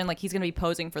paying attention. Like he's going to be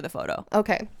posing for the photo.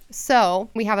 Okay. So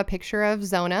we have a picture of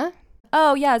Zona.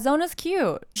 Oh, yeah. Zona's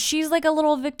cute. She's like a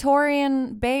little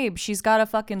Victorian babe. She's got a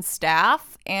fucking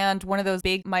staff and one of those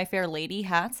big My Fair Lady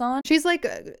hats on. She's like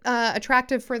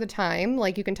attractive for the time.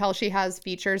 Like you can tell she has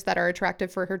features that are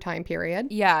attractive for her time period.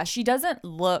 Yeah. She doesn't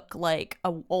look like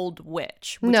an old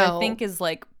witch, which I think is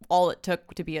like all it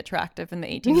took to be attractive in the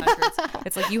 1800s.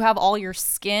 It's like you have all your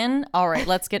skin. All right,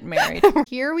 let's get married.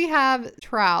 Here we have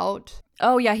Trout.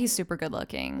 Oh yeah, he's super good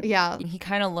looking. Yeah, he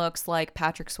kind of looks like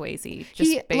Patrick Swayze.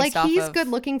 He's good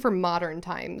looking for modern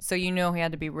times. So you know he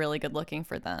had to be really good looking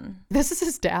for then. This is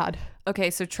his dad.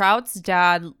 Okay, so Trout's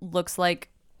dad looks like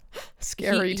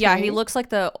scary. He looks like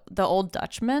the old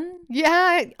Dutchman.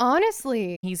 Yeah,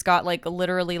 honestly. He's got like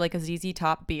literally like a ZZ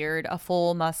Top beard, a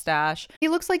full mustache. He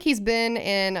looks like he's been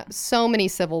in so many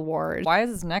civil wars. Why is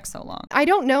his neck so long? I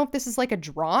don't know if this is like a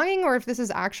drawing or if this is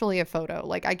actually a photo.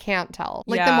 Like I can't tell.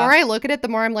 Like the more I look at it, the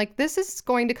more I'm like, this is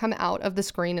going to come out of the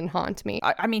screen and haunt me.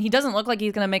 I mean, he doesn't look like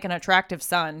he's going to make an attractive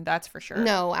son. That's for sure.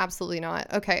 No, absolutely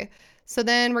not. Okay. So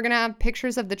then we're going to have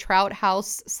pictures of the Trout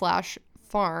house /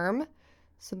 farm.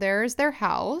 So there's their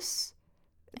house.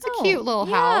 It's a cute little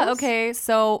house. Okay.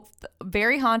 So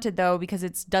very haunted though, because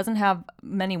it doesn't have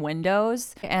many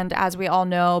windows. And as we all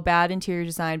know, bad interior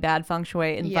design, bad feng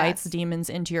shui invites demons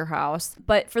into your house.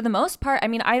 But for the most part, I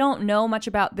mean, I don't know much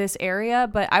about this area,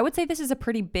 but I would say this is a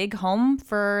pretty big home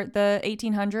for the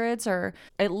 1800s, or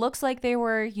it looks like they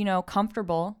were,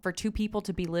 comfortable for two people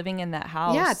to be living in that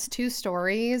house. Yeah, it's 2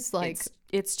 stories.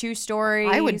 It's 2 stories.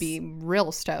 I would be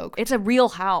real stoked. It's a real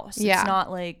house. Yeah. It's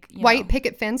not like white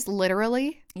picket fence,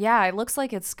 literally. Yeah, it looks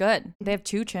like it's good. They have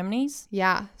 2 chimneys.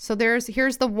 Yeah. So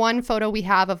here's the one photo we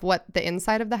have of what the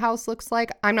inside of the house looks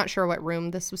like. I'm not sure what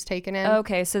room this was taken in.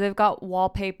 Okay, so they've got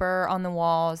wallpaper on the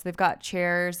walls. They've got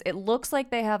chairs. It looks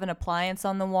like they have an appliance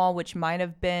on the wall, which might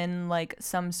have been like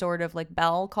some sort of like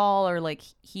bell call or like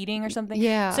heating or something.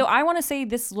 Yeah. So I want to say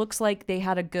this looks like they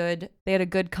had a good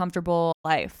comfortable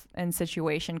life and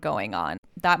situation going on.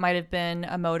 That might have been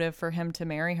a motive for him to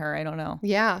marry her. I don't know.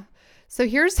 Yeah. So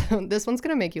here's, this one's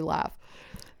going to make you laugh.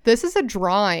 This is a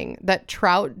drawing that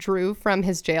Trout drew from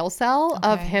his jail cell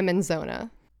of him and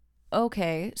Zona.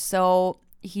 Okay. So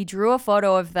he drew a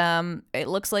photo of them. It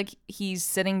looks like he's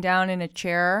sitting down in a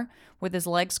chair with his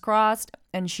legs crossed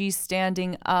and she's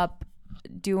standing up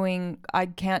doing? I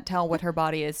can't tell what her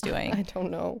body is doing. I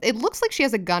don't know. It looks like she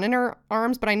has a gun in her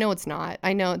arms, but I know it's not.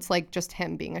 I know it's like just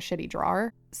him being a shitty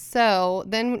drawer. So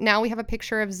then now we have a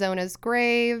picture of Zona's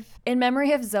grave. In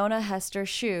memory of Zona Hester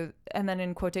Shue, and then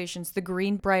in quotations, the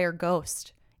Greenbrier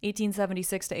Ghost,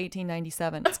 1876 to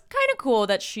 1897. It's kind of cool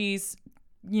that she's,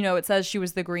 you know, it says she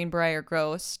was the Greenbrier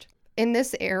Ghost. In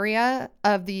this area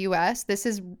of the US, this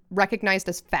is recognized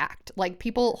as fact. Like,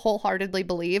 people wholeheartedly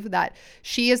believe that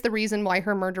she is the reason why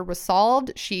her murder was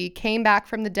solved. She came back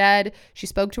from the dead. She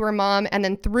spoke to her mom, and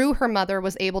then through her mother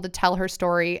was able to tell her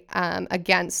story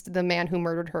against the man who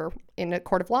murdered her in a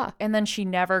court of law. And then she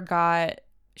never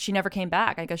came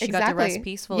back. I guess she got to rest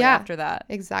peacefully after that.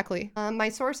 Exactly. My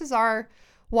sources are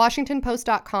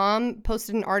WashingtonPost.com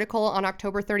posted an article on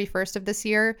October 31st of this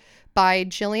year by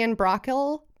Jillian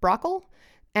Brockle,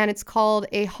 and it's called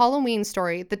A Halloween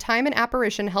Story, The Time an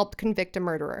Apparition Helped Convict a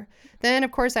Murderer. Then,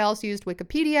 of course, I also used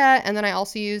Wikipedia, and then I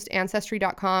also used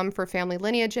Ancestry.com for family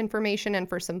lineage information and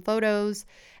for some photos.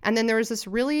 And then there was this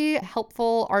really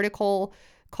helpful article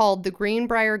called The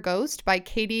Greenbrier Ghost by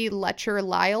Katie Letcher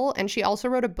Lyle, and she also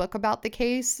wrote a book about the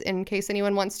case in case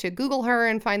anyone wants to Google her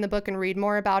and find the book and read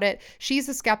more about it. She's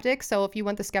a skeptic, so if you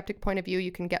want the skeptic point of view,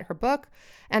 you can get her book.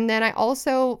 And then I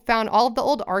also found all of the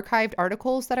old archived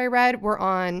articles that I read were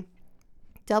on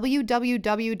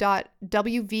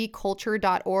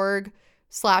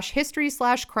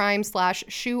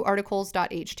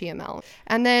www.wvculture.org/history/crime/shoearticles.html.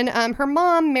 And then her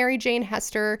mom, Mary Jane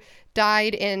Hester,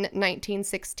 died in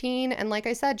 1916. And like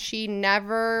I said, she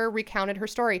never recounted her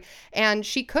story. And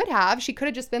she could have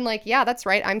just been like, yeah, that's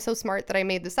right. I'm so smart that I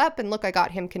made this up. And look, I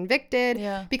got him convicted.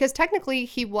 Yeah. Because technically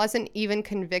he wasn't even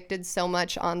convicted so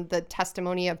much on the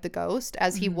testimony of the ghost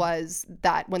as he was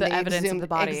that when they evidence exhumed of the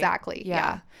body. Exactly.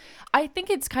 Yeah. I think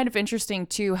it's kind of interesting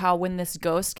too how when this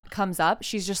ghost comes up,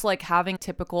 she's just like having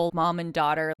typical mom and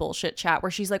daughter bullshit chat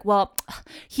where she's like, well,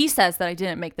 he says that I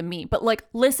didn't make the meat, but like,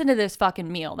 listen to this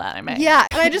fucking meal that I made. Yeah.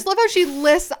 And I just love how she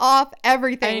lists off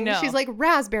everything. I know. She's like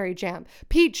raspberry jam,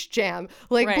 peach jam,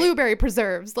 like Right. blueberry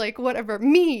preserves, like whatever,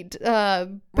 meat,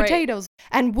 potatoes.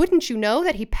 And wouldn't you know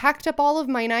that he packed up all of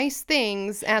my nice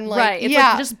things and like, right. It's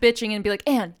like just bitching and be like,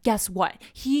 and guess what?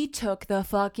 He took the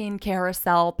fucking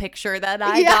carousel picture that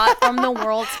I got from the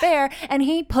World's Fair and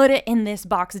he put it in this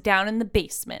box down in the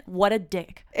basement. What a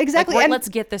dick. Exactly. Like, And let's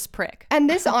get this prick. And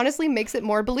this honestly makes it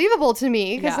more believable to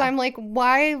me because Yeah. I'm like,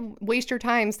 why waste your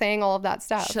time saying all of that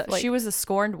stuff? She was a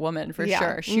scorned woman for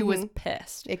sure. She was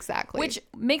pissed. Exactly. Which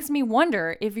makes me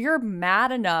wonder, if you're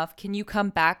mad enough, can you come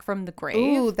back from the grave?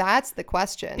 Ooh, that's the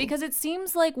question. Because it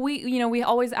seems like we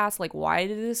always ask, like, why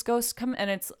did this ghost come? And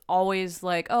it's always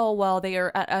like, oh, well, they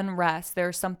are at unrest.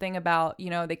 There's something about,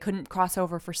 they couldn't cross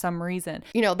over for some reason.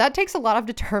 That takes a lot of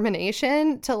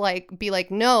determination to like be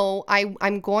like, no,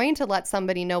 I'm going to let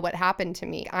somebody know what happened to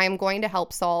me. I'm going to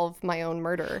help solve my own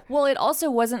murder. Well, it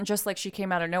also wasn't just like she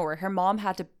came out of nowhere. Her mom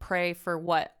had to pray for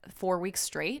 4 weeks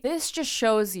straight. This just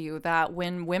shows you that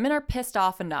when women are pissed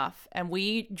off enough and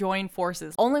we join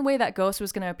forces, only way that ghost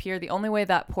was going to appear, the only way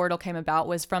that portal came about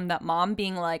was from that mom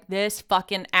being like, this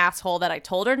fucking asshole that I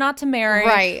told her not to marry.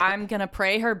 Right. I'm going to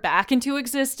pray her back into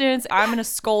existence. I'm going to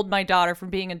scold my daughter for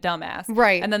being a dumbass.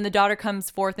 Right. And then the daughter comes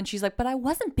forth and she's like, but I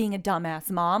wasn't being a dumbass,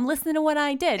 Mom. Listen to what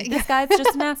I did. This guy's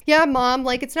just an ass. Yeah, Mom,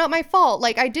 like, it's not my fault.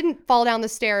 Like, I didn't fall down the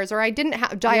stairs, or I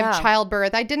didn't die of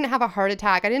childbirth. I didn't have a heart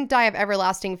attack. I didn't die of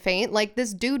everlasting faint. Like,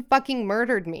 this dude fucking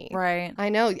murdered me. Right. I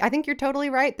know. I think you're totally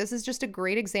right. This is just a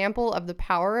great example of the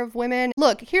power of women.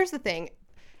 Look, here's the thing.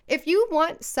 If you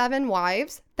want 7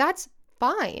 wives, that's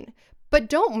fine. But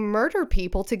don't murder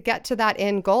people to get to that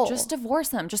end goal. Just divorce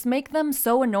them. Just make them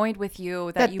so annoyed with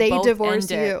you that you they both divorce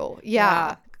end it. you.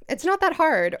 Yeah. It's not that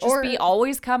hard. Just be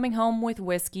always coming home with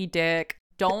whiskey dick.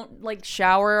 Don't like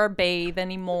shower or bathe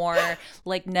anymore.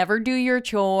 Like never do your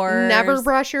chores. Never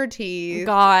brush your teeth.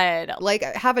 God. Like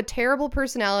have a terrible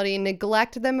personality,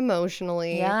 neglect them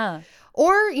emotionally. Yeah.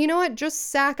 Or, you know what,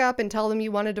 just sack up and tell them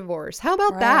you want a divorce. How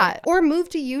about that? Or move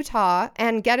to Utah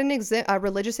and get a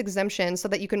religious exemption so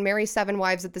that you can marry 7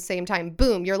 wives at the same time.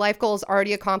 Boom, your life goal is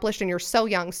already accomplished and you're so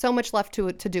young, so much left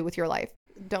to do with your life.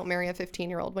 Don't marry a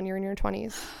 15-year-old when you're in your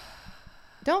 20s.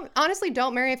 Don't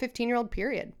marry a 15-year-old,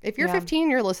 period. If you're 15,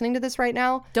 you're listening to this right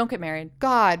now. Don't get married.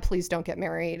 God, please don't get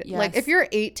married. Yes. Like, if you're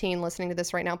 18 listening to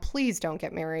this right now, please don't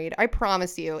get married. I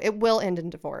promise you, it will end in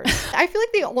divorce. I feel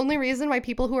like the only reason why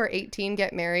people who are 18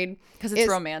 get married because it's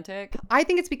romantic. I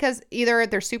think it's because either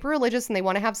they're super religious and they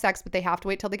want to have sex, but they have to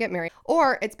wait till they get married,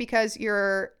 or it's because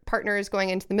your partner is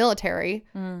going into the military.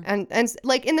 And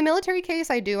like in the military case,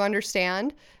 I do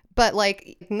understand. But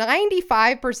like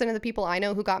 95% of the people I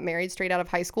know who got married straight out of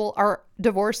high school are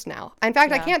divorced now. In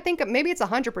fact, I can't think of, maybe it's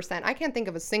 100%. I can't think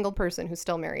of a single person who's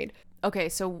still married. Okay,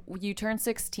 so you turn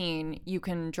 16, you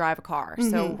can drive a car.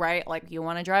 So, right, like you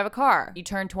want to drive a car. You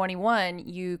turn 21,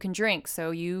 you can drink.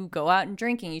 So you go out and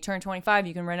drinking. You turn 25,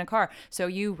 you can rent a car. So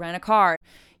you rent a car.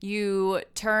 You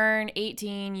turn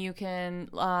 18, you can,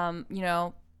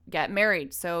 get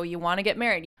married. So you want to get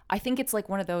married. I think it's like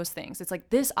one of those things. It's like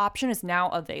this option is now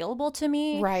available to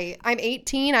me. Right. I'm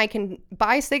 18. I can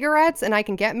buy cigarettes and I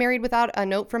can get married without a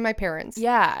note from my parents.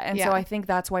 Yeah. And so I think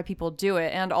that's why people do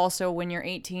it. And also when you're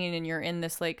 18 and you're in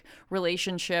this like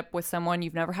relationship with someone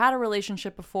you've never had a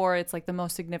relationship before, it's like the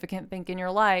most significant thing in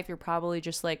your life. You're probably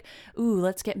just like, ooh,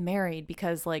 let's get married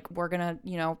because like we're going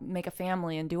to, make a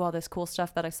family and do all this cool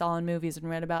stuff that I saw in movies and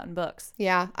read about in books.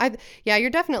 Yeah. You're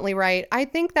definitely right. I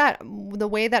think that the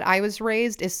way that I was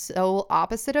raised is so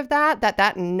opposite of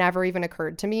that never even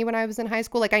occurred to me when I was in high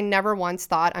school. Like I never once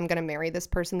thought I'm going to marry this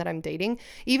person that I'm dating.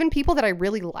 Even people that I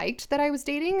really liked that I was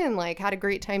dating and like had a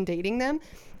great time dating them.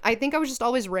 I think I was just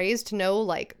always raised to know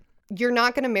like, you're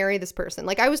not going to marry this person.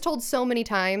 Like I was told so many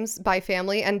times by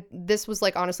family, and this was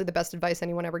like honestly the best advice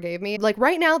anyone ever gave me. Like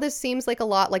right now, this seems like a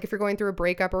lot, like if you're going through a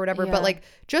breakup or whatever, but like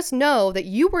just know that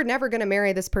you were never going to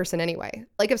marry this person anyway.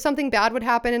 Like if something bad would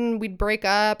happen and we'd break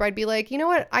up, I'd be like, you know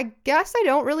what? I guess I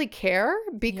don't really care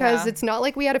because it's not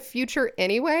like we had a future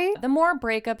anyway. The more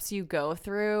breakups you go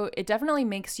through, it definitely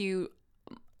makes you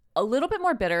a little bit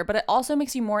more bitter, but it also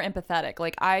makes you more empathetic.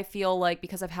 Like I feel like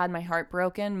because I've had my heart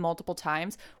broken multiple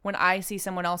times, when I see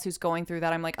someone else who's going through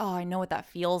that, I'm like, oh, I know what that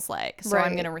feels like. So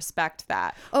I'm going to respect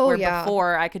that. Where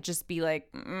before I could just be like,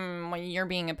 you're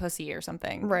being a pussy or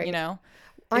something, right?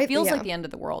 It feels like the end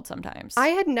of the world sometimes. I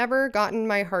had never gotten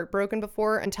my heart broken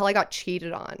before until I got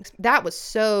cheated on. That was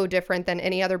so different than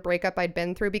any other breakup I'd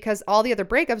been through because all the other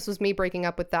breakups was me breaking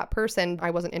up with that person.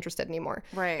 I wasn't interested anymore.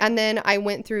 Right. And then I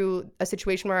went through a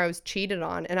situation where I was cheated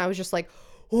on and I was just like,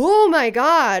 oh my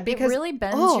God. Because it really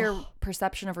bends your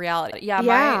perception of reality.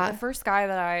 The first guy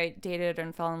that I dated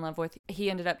and fell in love with,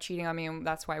 he ended up cheating on me and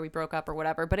that's why we broke up or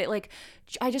whatever. But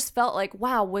I just felt like,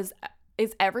 wow,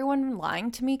 is everyone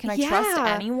lying to me? Can I trust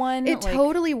anyone? It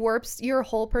totally warps your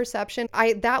whole perception.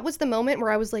 That was the moment where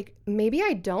I was like, maybe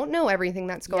I don't know everything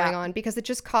that's going on because it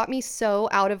just caught me so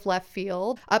out of left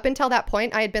field. Up until that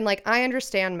point, I had been like, I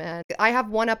understand, man. I have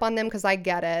one up on them because I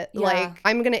get it. Yeah. Like,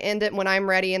 I'm going to end it when I'm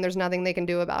ready and there's nothing they can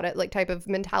do about it, like type of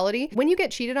mentality. When you get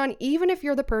cheated on, even if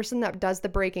you're the person that does the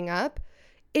breaking up,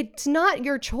 it's not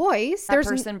your choice. That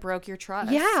person broke your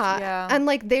trust. Yeah. And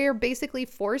like they're basically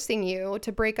forcing you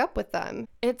to break up with them.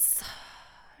 It's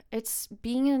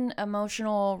being in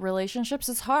emotional relationships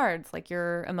is hard. Like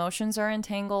your emotions are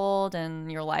entangled and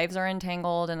your lives are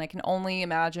entangled. And I can only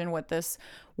imagine what this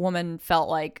woman felt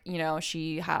like.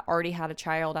 She already had a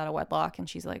child out of wedlock and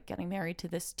she's like getting married to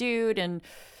this dude. And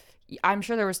I'm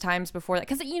sure there was times before that.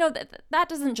 Because, that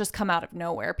doesn't just come out of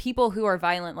nowhere. People who are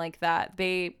violent like that,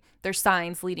 there's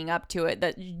signs leading up to it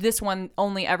that this one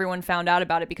only everyone found out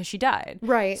about it because she died.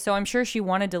 Right. So I'm sure she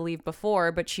wanted to leave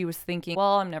before, but she was thinking,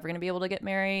 well, I'm never going to be able to get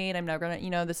married. I'm never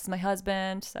going to, this is my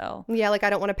husband. So yeah, like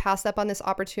I don't want to pass up on this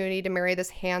opportunity to marry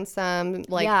this handsome,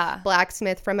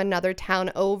 blacksmith from another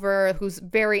town over who's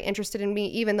very interested in me,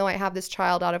 even though I have this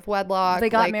child out of wedlock. They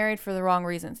got married for the wrong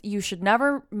reasons. You should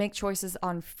never make choices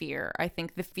on fear. I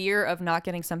think the fear of not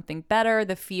getting something better,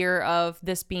 the fear of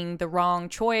this being the wrong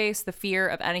choice, the fear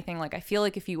of anything. Like I feel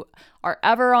like if you are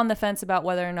ever on the fence about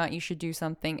whether or not you should do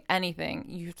anything,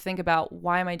 you think about,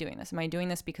 why am I doing this? Am I doing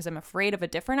this because I'm afraid of a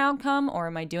different outcome, or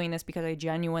am I doing this because I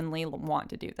genuinely want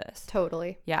to do this?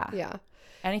 Totally. Yeah.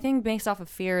 Anything based off of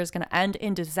fear is going to end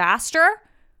in disaster.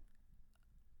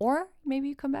 Or maybe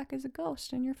you come back as a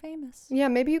ghost and you're famous. Yeah,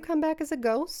 maybe you come back as a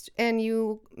ghost and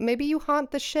maybe you haunt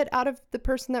the shit out of the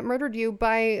person that murdered you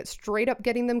by straight up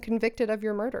getting them convicted of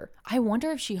your murder. I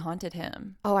wonder if she haunted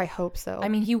him. Oh, I hope so. I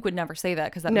mean, he would never say that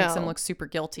because that makes him look super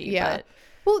guilty. Yeah. But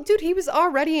well, dude, he was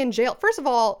already in jail. First of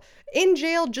all, in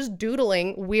jail just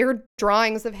doodling weird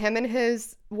drawings of him and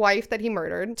his wife that he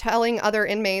murdered, telling other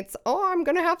inmates, oh, I'm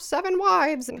gonna have 7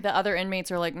 wives. The other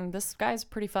inmates are like, this guy's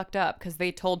pretty fucked up because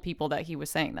they told people that he was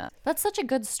saying that. That's such a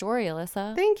good story,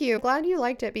 Alyssa. Thank you. Glad you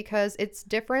liked it because it's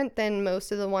different than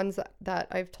most of the ones that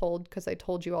I've told, because I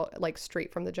told you all like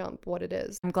straight from the jump what it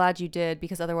is. I'm glad you did,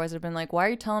 because otherwise I'd have been like, why are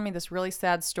you telling me this really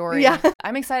sad story? Yeah.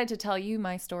 I'm excited to tell you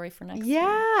my story for next week.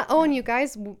 Oh, and you guys,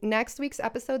 guys, next week's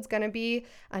episode's going to be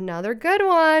another good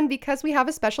one because we have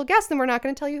a special guest and we're not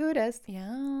going to tell you who it is.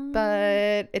 Yeah.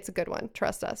 But it's a good one.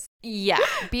 Trust us. Yeah.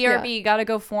 BRB, got to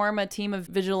go form a team of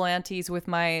vigilantes with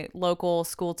my local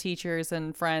school teachers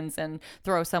and friends and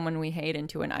throw someone we hate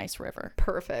into an ice river.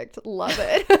 Perfect. Love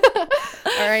it.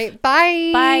 All right.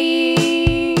 Bye.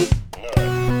 Bye.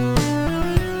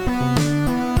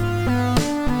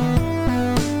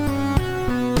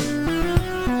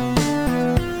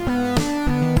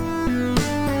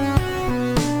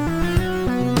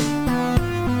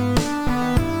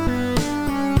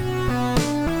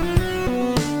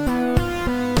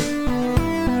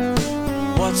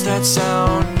 What's that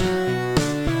sound?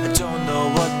 I don't know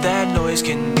what that noise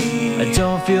can be. I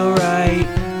don't feel right.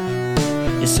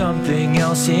 There's something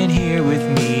else in here with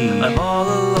me. I'm all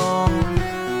alone.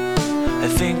 I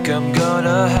think I'm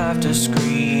gonna have to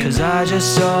scream, 'cause I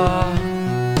just saw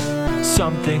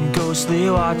something ghostly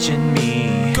watching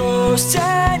me. Ghosts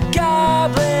and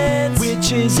goblins,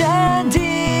 witches and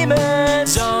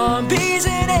demons, zombies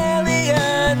and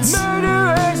aliens,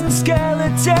 murderers and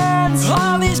skeletons,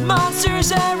 all these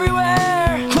monsters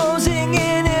everywhere, closing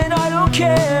in and I don't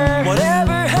care.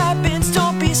 Whatever happens,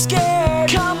 don't be scared.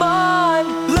 Come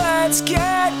on, let's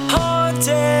get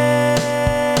haunted.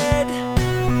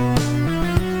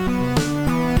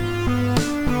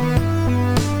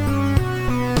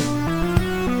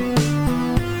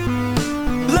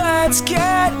 Let's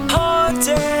get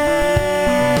haunted.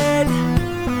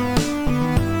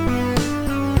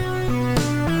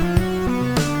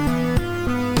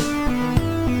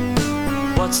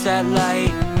 What's that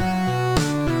light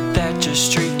that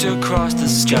just streaked across the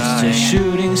sky? Just a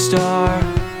shooting star,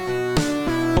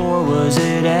 or was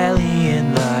it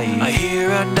alien light? I hear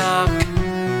a knock,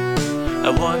 I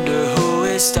wonder who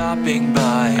is stopping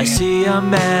by. I see a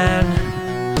man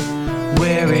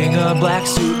wearing a black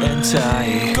suit and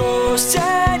tie. Ghosts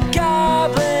and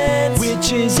goblins,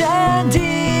 witches and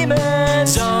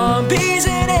demons, zombies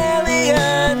and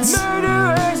aliens,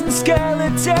 murderers and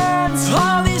skeletons,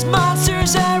 all these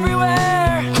monsters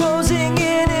everywhere, closing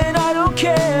in and I don't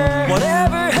care.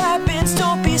 Whatever happens,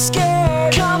 don't be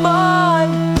scared. Come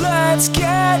on, let's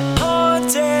get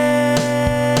haunted.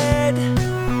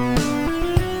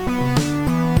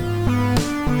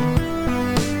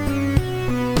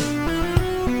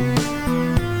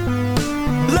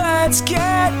 Let's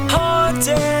get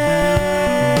haunted.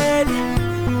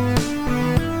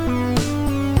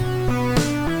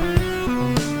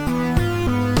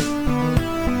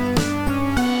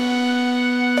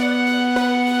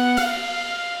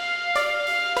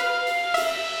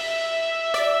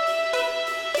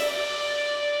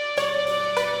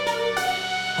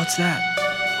 What's that?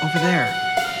 Over there?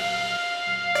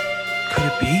 Could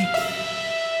it be?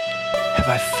 Have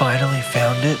I finally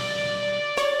found it?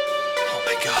 Oh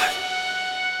my god.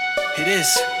 It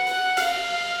is.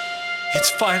 It's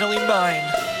finally mine.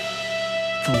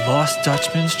 The Lost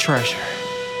Dutchman's treasure.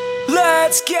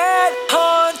 Let's get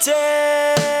haunted.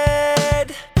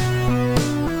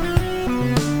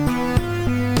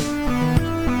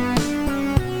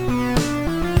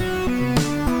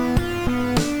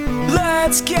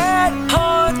 Let's get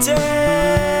haunted.